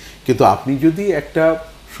 কিন্তু আপনি যদি একটা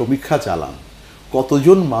সমীক্ষা চালান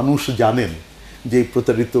কতজন মানুষ জানেন যে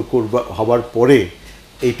প্রতারিত হওয়ার পরে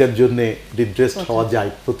এইটার জন্যে রিড্রেস হওয়া যায়,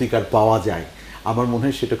 প্রতিকার পাওয়া যায়, আমার মনে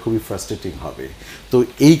হয় সেটা খুবই ফ্রাস্ট্রেটিং হবে। তো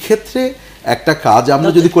এই ক্ষেত্রে একটা কাজ আমরা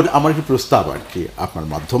যদি করি, আমার একটি প্রস্তাব আর কি আপনার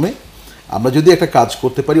মাধ্যমে, আমরা যদি একটা কাজ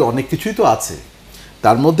করতে পারি, অনেক কিছুই তো আছে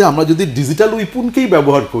তার মধ্যে, আমরা যদি ডিজিটাল উইপুনকেই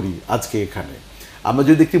ব্যবহার করি আজকে এখানে, আমরা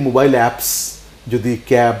যদি একটি মোবাইল অ্যাপস যদি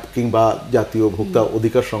ক্যাব কিংবা জাতীয় ভোক্তা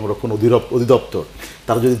অধিকার সংরক্ষণ অধিদপ্তর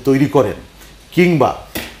তারা যদি তৈরি করেন, কিংবা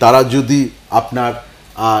তারা যদি আপনার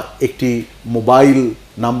একটি মোবাইল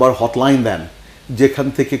নাম্বার হটলাইন দেন যেখান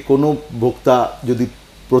থেকে কোনো ভোক্তা যদি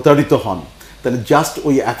প্রতারিত হন তাহলে জাস্ট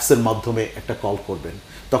ওই অ্যাপসের মাধ্যমে একটা কল করবেন,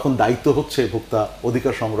 তখন দায়িত্ব হচ্ছে ভোক্তা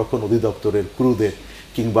অধিকার সংরক্ষণ অধিদপ্তরের ক্রুদের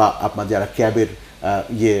কিংবা আপনার যারা ক্যাবের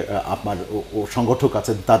আপনার সংগঠক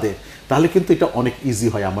আছেন তাদের, তাহলে কিন্তু এটা অনেক ইজি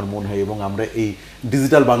হয় আমার মনে হয়, এবং আমরা এই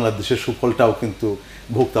ডিজিটাল বাংলাদেশের সুফলটাও কিন্তু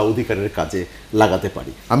ভোক্তা অধিকারের কাজে লাগাতে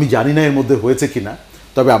পারি। আমি জানি না এর মধ্যে হয়েছে কিনা,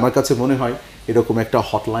 তবে আমার কাছে মনে হয় এরকম একটা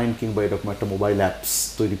হটলাইন কিংবা এরকম একটা মোবাইল অ্যাপস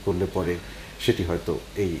তৈরি করলে পরে সেটি হয়তো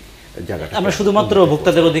এই জায়গাটা। আমরা শুধুমাত্র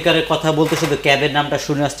ভোক্তাদের অধিকারের কথা বলতে শুধু ক্যাবের নামটা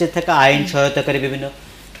শুনে আসছে, থাকা আইন সহায়তাকারী বিভিন্ন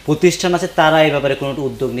প্রতিষ্ঠান আছে, তারা এই ব্যাপারে কোনো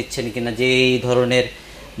উদ্যোগ নিচ্ছেন কিনা যে এই ধরনের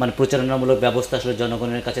মানে প্রচারণামূলক ব্যবস্থা আসলে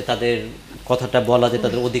জনগণের কাছে তাদের কথাটা বলা, যে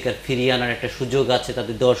তাদের অধিকার ফিরিয়ে আনার একটা সুযোগ আছে,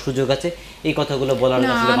 তাদের দেওয়ার সুযোগ আছে, এই কথাগুলো বলার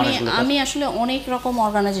আমি আসলে অনেক রকম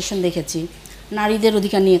অর্গানাইজেশন দেখেছি নারীদের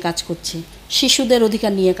অধিকার নিয়ে কাজ করছে, শিশুদের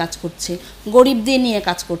অধিকার নিয়ে কাজ করছে, গরিবদের নিয়ে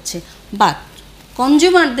কাজ করছে, বাট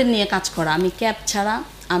কনজিউমারদের নিয়ে কাজ করা আমি ক্যাব ছাড়া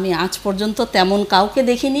আমি আজ পর্যন্ত তেমন কাউকে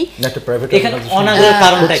দেখিনি।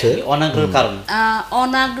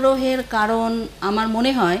 অনাগ্রহের কারণ আমার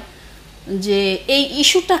মনে হয় যে এই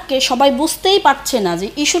ইস্যুটাকে সবাই বুঝতেই পারছে না যে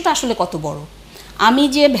ইস্যুটা আসলে কত বড়। আমি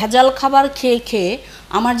যে ভেজাল খাবার খেয়ে খেয়ে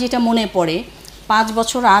আমার যেটা মনে পড়ে, 5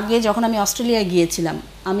 বছর আগে যখন আমি অস্ট্রেলিয়ায় গিয়েছিলাম,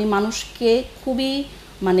 আমি মানুষকে খুবই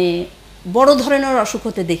মানে বড় ধরনের অসুখ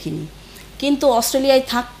হতে দেখিনি, কিন্তু অস্ট্রেলিয়ায়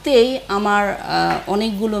থাকতেই আমার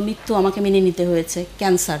অনেকগুলো মৃত্যু আমাকে মেনে নিতে হয়েছে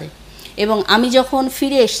ক্যান্সারে, এবং আমি যখন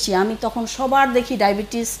ফিরে এসেছি আমি তখন সবার দেখি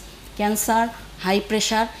ডায়াবেটিস, ক্যান্সার, হাই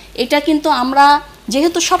প্রেশার। এটা কিন্তু আমরা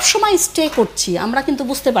যেহেতু সবসময় স্টে করছি আমরা কিন্তু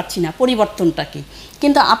বুঝতে পারছি না পরিবর্তনটা কি,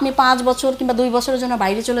 কিন্তু আপনি 5 বছর কিংবা 2 বছরের জন্য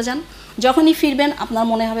বাইরে চলে যান, যখনই ফিরবেন আপনার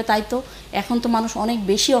মনে হবে তাই তো এখন তো মানুষ অনেক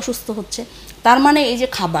বেশি অসুস্থ হচ্ছে। তার মানে এই যে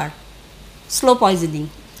খাবার, স্লো পয়জনিং,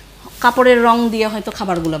 কাপড়ের রং দিয়ে হয়তো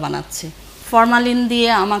খাবারগুলো বানাচ্ছে, ফরমালিন দিয়ে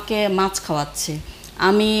আমাকে মাছ খাওয়াচ্ছে,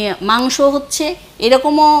 আমি মাংস হচ্ছে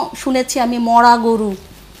এরকমও শুনেছি, আমি মরা গরু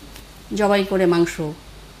জবাই করে মাংস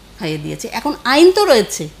খাইয়ে দিয়েছে। এখন আইন তো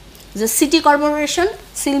রয়েছে যে সিটি কর্পোরেশন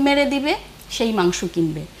সিল মেরে দিবে, সেই মাংস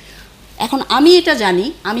কিনবে। এখন আমি এটা জানি,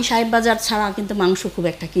 আমি সাহেব বাজার ছাড়া কিন্তু মাংস খুব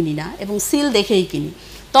একটা কিনি না এবং সিল দেখেই কিনি।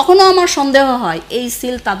 তখনও আমার সন্দেহ হয় এই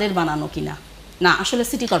সিল তাদের বানানো কিনা, না আসলে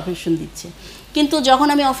সিটি কর্পোরেশন দিচ্ছে। কিন্তু যখন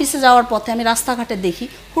আমি অফিসে যাওয়ার পথে আমি রাস্তাঘাটে দেখি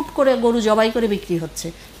হুট করে গরু জবাই করে বিক্রি হচ্ছে,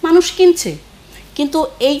 মানুষ কিনছে। কিন্তু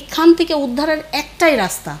এইখান থেকে উদ্ধারের একটাই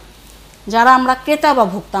রাস্তা, যারা আমরা ক্রেতা বা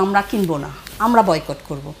ভোক্তা আমরা কিনবো না, আমরা বয়কট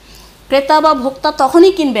করব। ক্রেতা বা ভোক্তা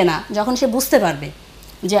তখনই কিনবে না যখন সে বুঝতে পারবে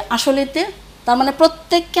যে আসলেতে তার মানে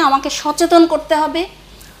প্রত্যেককে আমাকে সচেতন করতে হবে,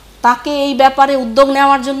 তাকে এই ব্যাপারে উদ্যোগ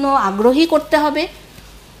নেওয়ার জন্য আগ্রহী করতে হবে।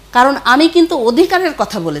 কারণ আমি কিন্তু অধিকারের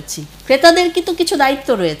কথা বলেছি, ক্রেতাদের কিন্তু কিছু দায়িত্ব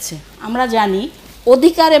রয়েছে। আমরা জানি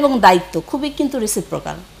অধিকার এবং দায়িত্ব খুবই কিন্তু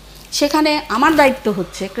রেসিপ্রোকাল। সেখানে আমার দায়িত্ব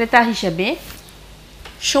হচ্ছে ক্রেতা হিসেবে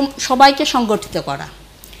সবাইকে সংগঠিত করা।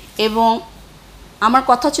 এবং আমার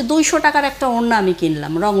কথা হচ্ছে 200 টাকার একটা ওড়না আমি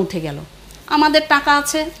কিনলাম, রং উঠে গেল, আমাদের টাকা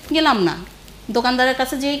আছে গেলাম না, দোকানদারের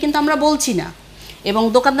কাছে যেয়ে কিন্তু আমরা বলছি না। এবং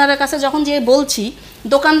দোকানদারের কাছে যখন যেয়ে বলছি,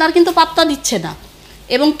 দোকানদার কিন্তু পাত্তা দিচ্ছে না।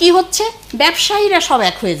 এবং কি হচ্ছে, ব্যবসায়ীরা সব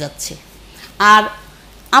এক হয়ে যাচ্ছে। আর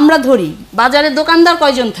আমরা ধরি বাজারে দোকানদার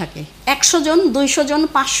কয়জন থাকে, 100 জন, 200 জন,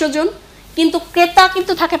 500 জন, কিন্তু ক্রেতা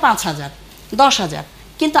কিন্তু থাকে 5000, 10,000।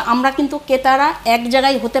 কিন্তু আমরা কিন্তু ক্রেতারা এক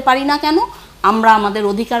জায়গায় হতে পারি না কেন? আমরা আমাদের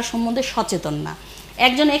অধিকার সম্বন্ধে সচেতন না।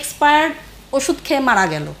 একজন এক্সপায়ার্ড ওষুধ খেয়ে মারা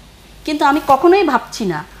গেল, কিন্তু আমি কখনোই ভাবছি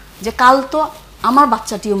না যে কাল তো আমার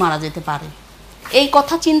বাচ্চাটিও মারা যেতে পারে। এই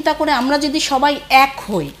কথা চিন্তা করে আমরা যদি সবাই এক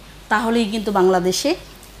হই, তাহলেই কিন্তু বাংলাদেশে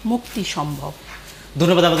মুক্তি সম্ভব।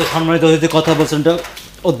 ধন্যবাদ। আমাদের সম্মানিত অতিথি কথা বলছেন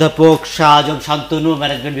অধ্যাপক শাহ আজম শান্তনু,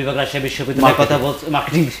 ম্যানেজমেন্ট বিভাগ রাজশাহী বিশ্ববিদ্যালয়ের কথা বলছেন,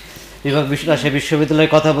 মার্কেটিং বিভাগ রাজশাহী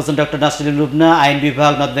বিশ্ববিদ্যালয়ের কথা বলছেন ডক্টর নাসরিন লুবনা, আইন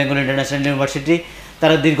বিভাগ নর্থ বেঙ্গল ইন্টারন্যাশনাল ইউনিভার্সিটি।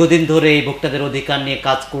 তারা দীর্ঘদিন ধরে এই ভোক্তাদের অধিকার নিয়ে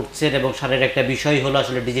কাজ করছেন এবং সারের একটা বিষয় হলো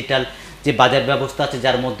আসলে ডিজিটাল যে বাজার ব্যবস্থা আছে,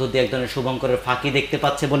 যার মধ্য দিয়ে এক ধরনের শুভঙ্করের ফাঁকি দেখতে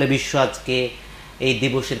পাচ্ছে বলে বিশ্ব আজকে এই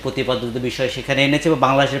দিবসের প্রতিপাদিত বিষয় সেখানে এনেছে। এবং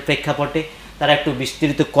বাংলাদেশের প্রেক্ষাপটে তারা একটু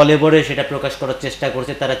বিস্তৃত কলেবরে সেটা প্রকাশ করার চেষ্টা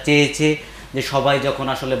করছে। তারা চেয়েছে যে সবাই যখন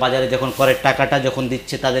আসলে বাজারে যখন করের টাকাটা যখন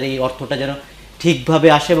দিচ্ছে, তাদের এই অর্থটা যেন ঠিকভাবে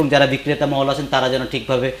আসে এবং যারা বিক্রেতা মহল আছেন তারা যেন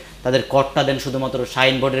ঠিকভাবে তাদের করটা দেন, শুধুমাত্র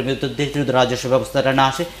সাইনবোর্ডের বিরুদ্ধে শুধু রাজস্ব ব্যবস্থাটা না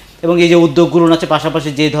আসে। এবং এই যে উদ্যোগগুলো আছে, পাশাপাশি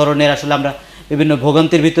যে ধরনের আসলে আমরা বিভিন্ন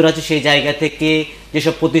ভোগান্তির ভিতরে আছি, সেই জায়গা থেকে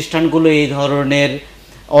যেসব প্রতিষ্ঠানগুলো এই ধরনের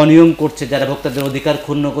অনিয়ম করছে, যারা ভোক্তাদের অধিকার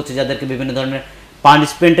ক্ষুণ্ণ করছে, যাদেরকে বিভিন্ন ধরনের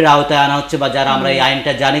পানিশমেন্টের আওতায় আনা হচ্ছে, বা যারা আমরা এই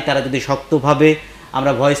আইনটা জানি, তারা যদি শক্তভাবে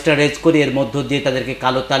আমরা ভয়েসটা রেজ করি, এর মধ্য দিয়ে তাদেরকে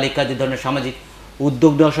কালো তালিকা, যে ধরনের সামাজিক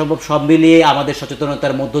উদ্যোগ নেওয়া সম্ভব, সব মিলিয়ে আমাদের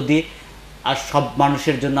সচেতনতার মধ্য দিয়ে আর সব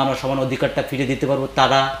মানুষের জন্য আমরা সমান অধিকারটা ফিরে দিতে পারবো।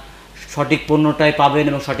 তারা সঠিক পণ্যটাই পাবেন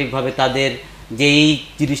এবং সঠিকভাবে তাদের যেই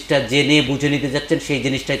জিনিসটা জেনে বুঝে নিতে যাচ্ছেন সেই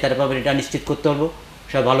জিনিসটাই তারা পাবেন, এটা নিশ্চিত করতে পারবো।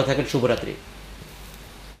 সবাই ভালো থাকেন, শুভরাত্রি।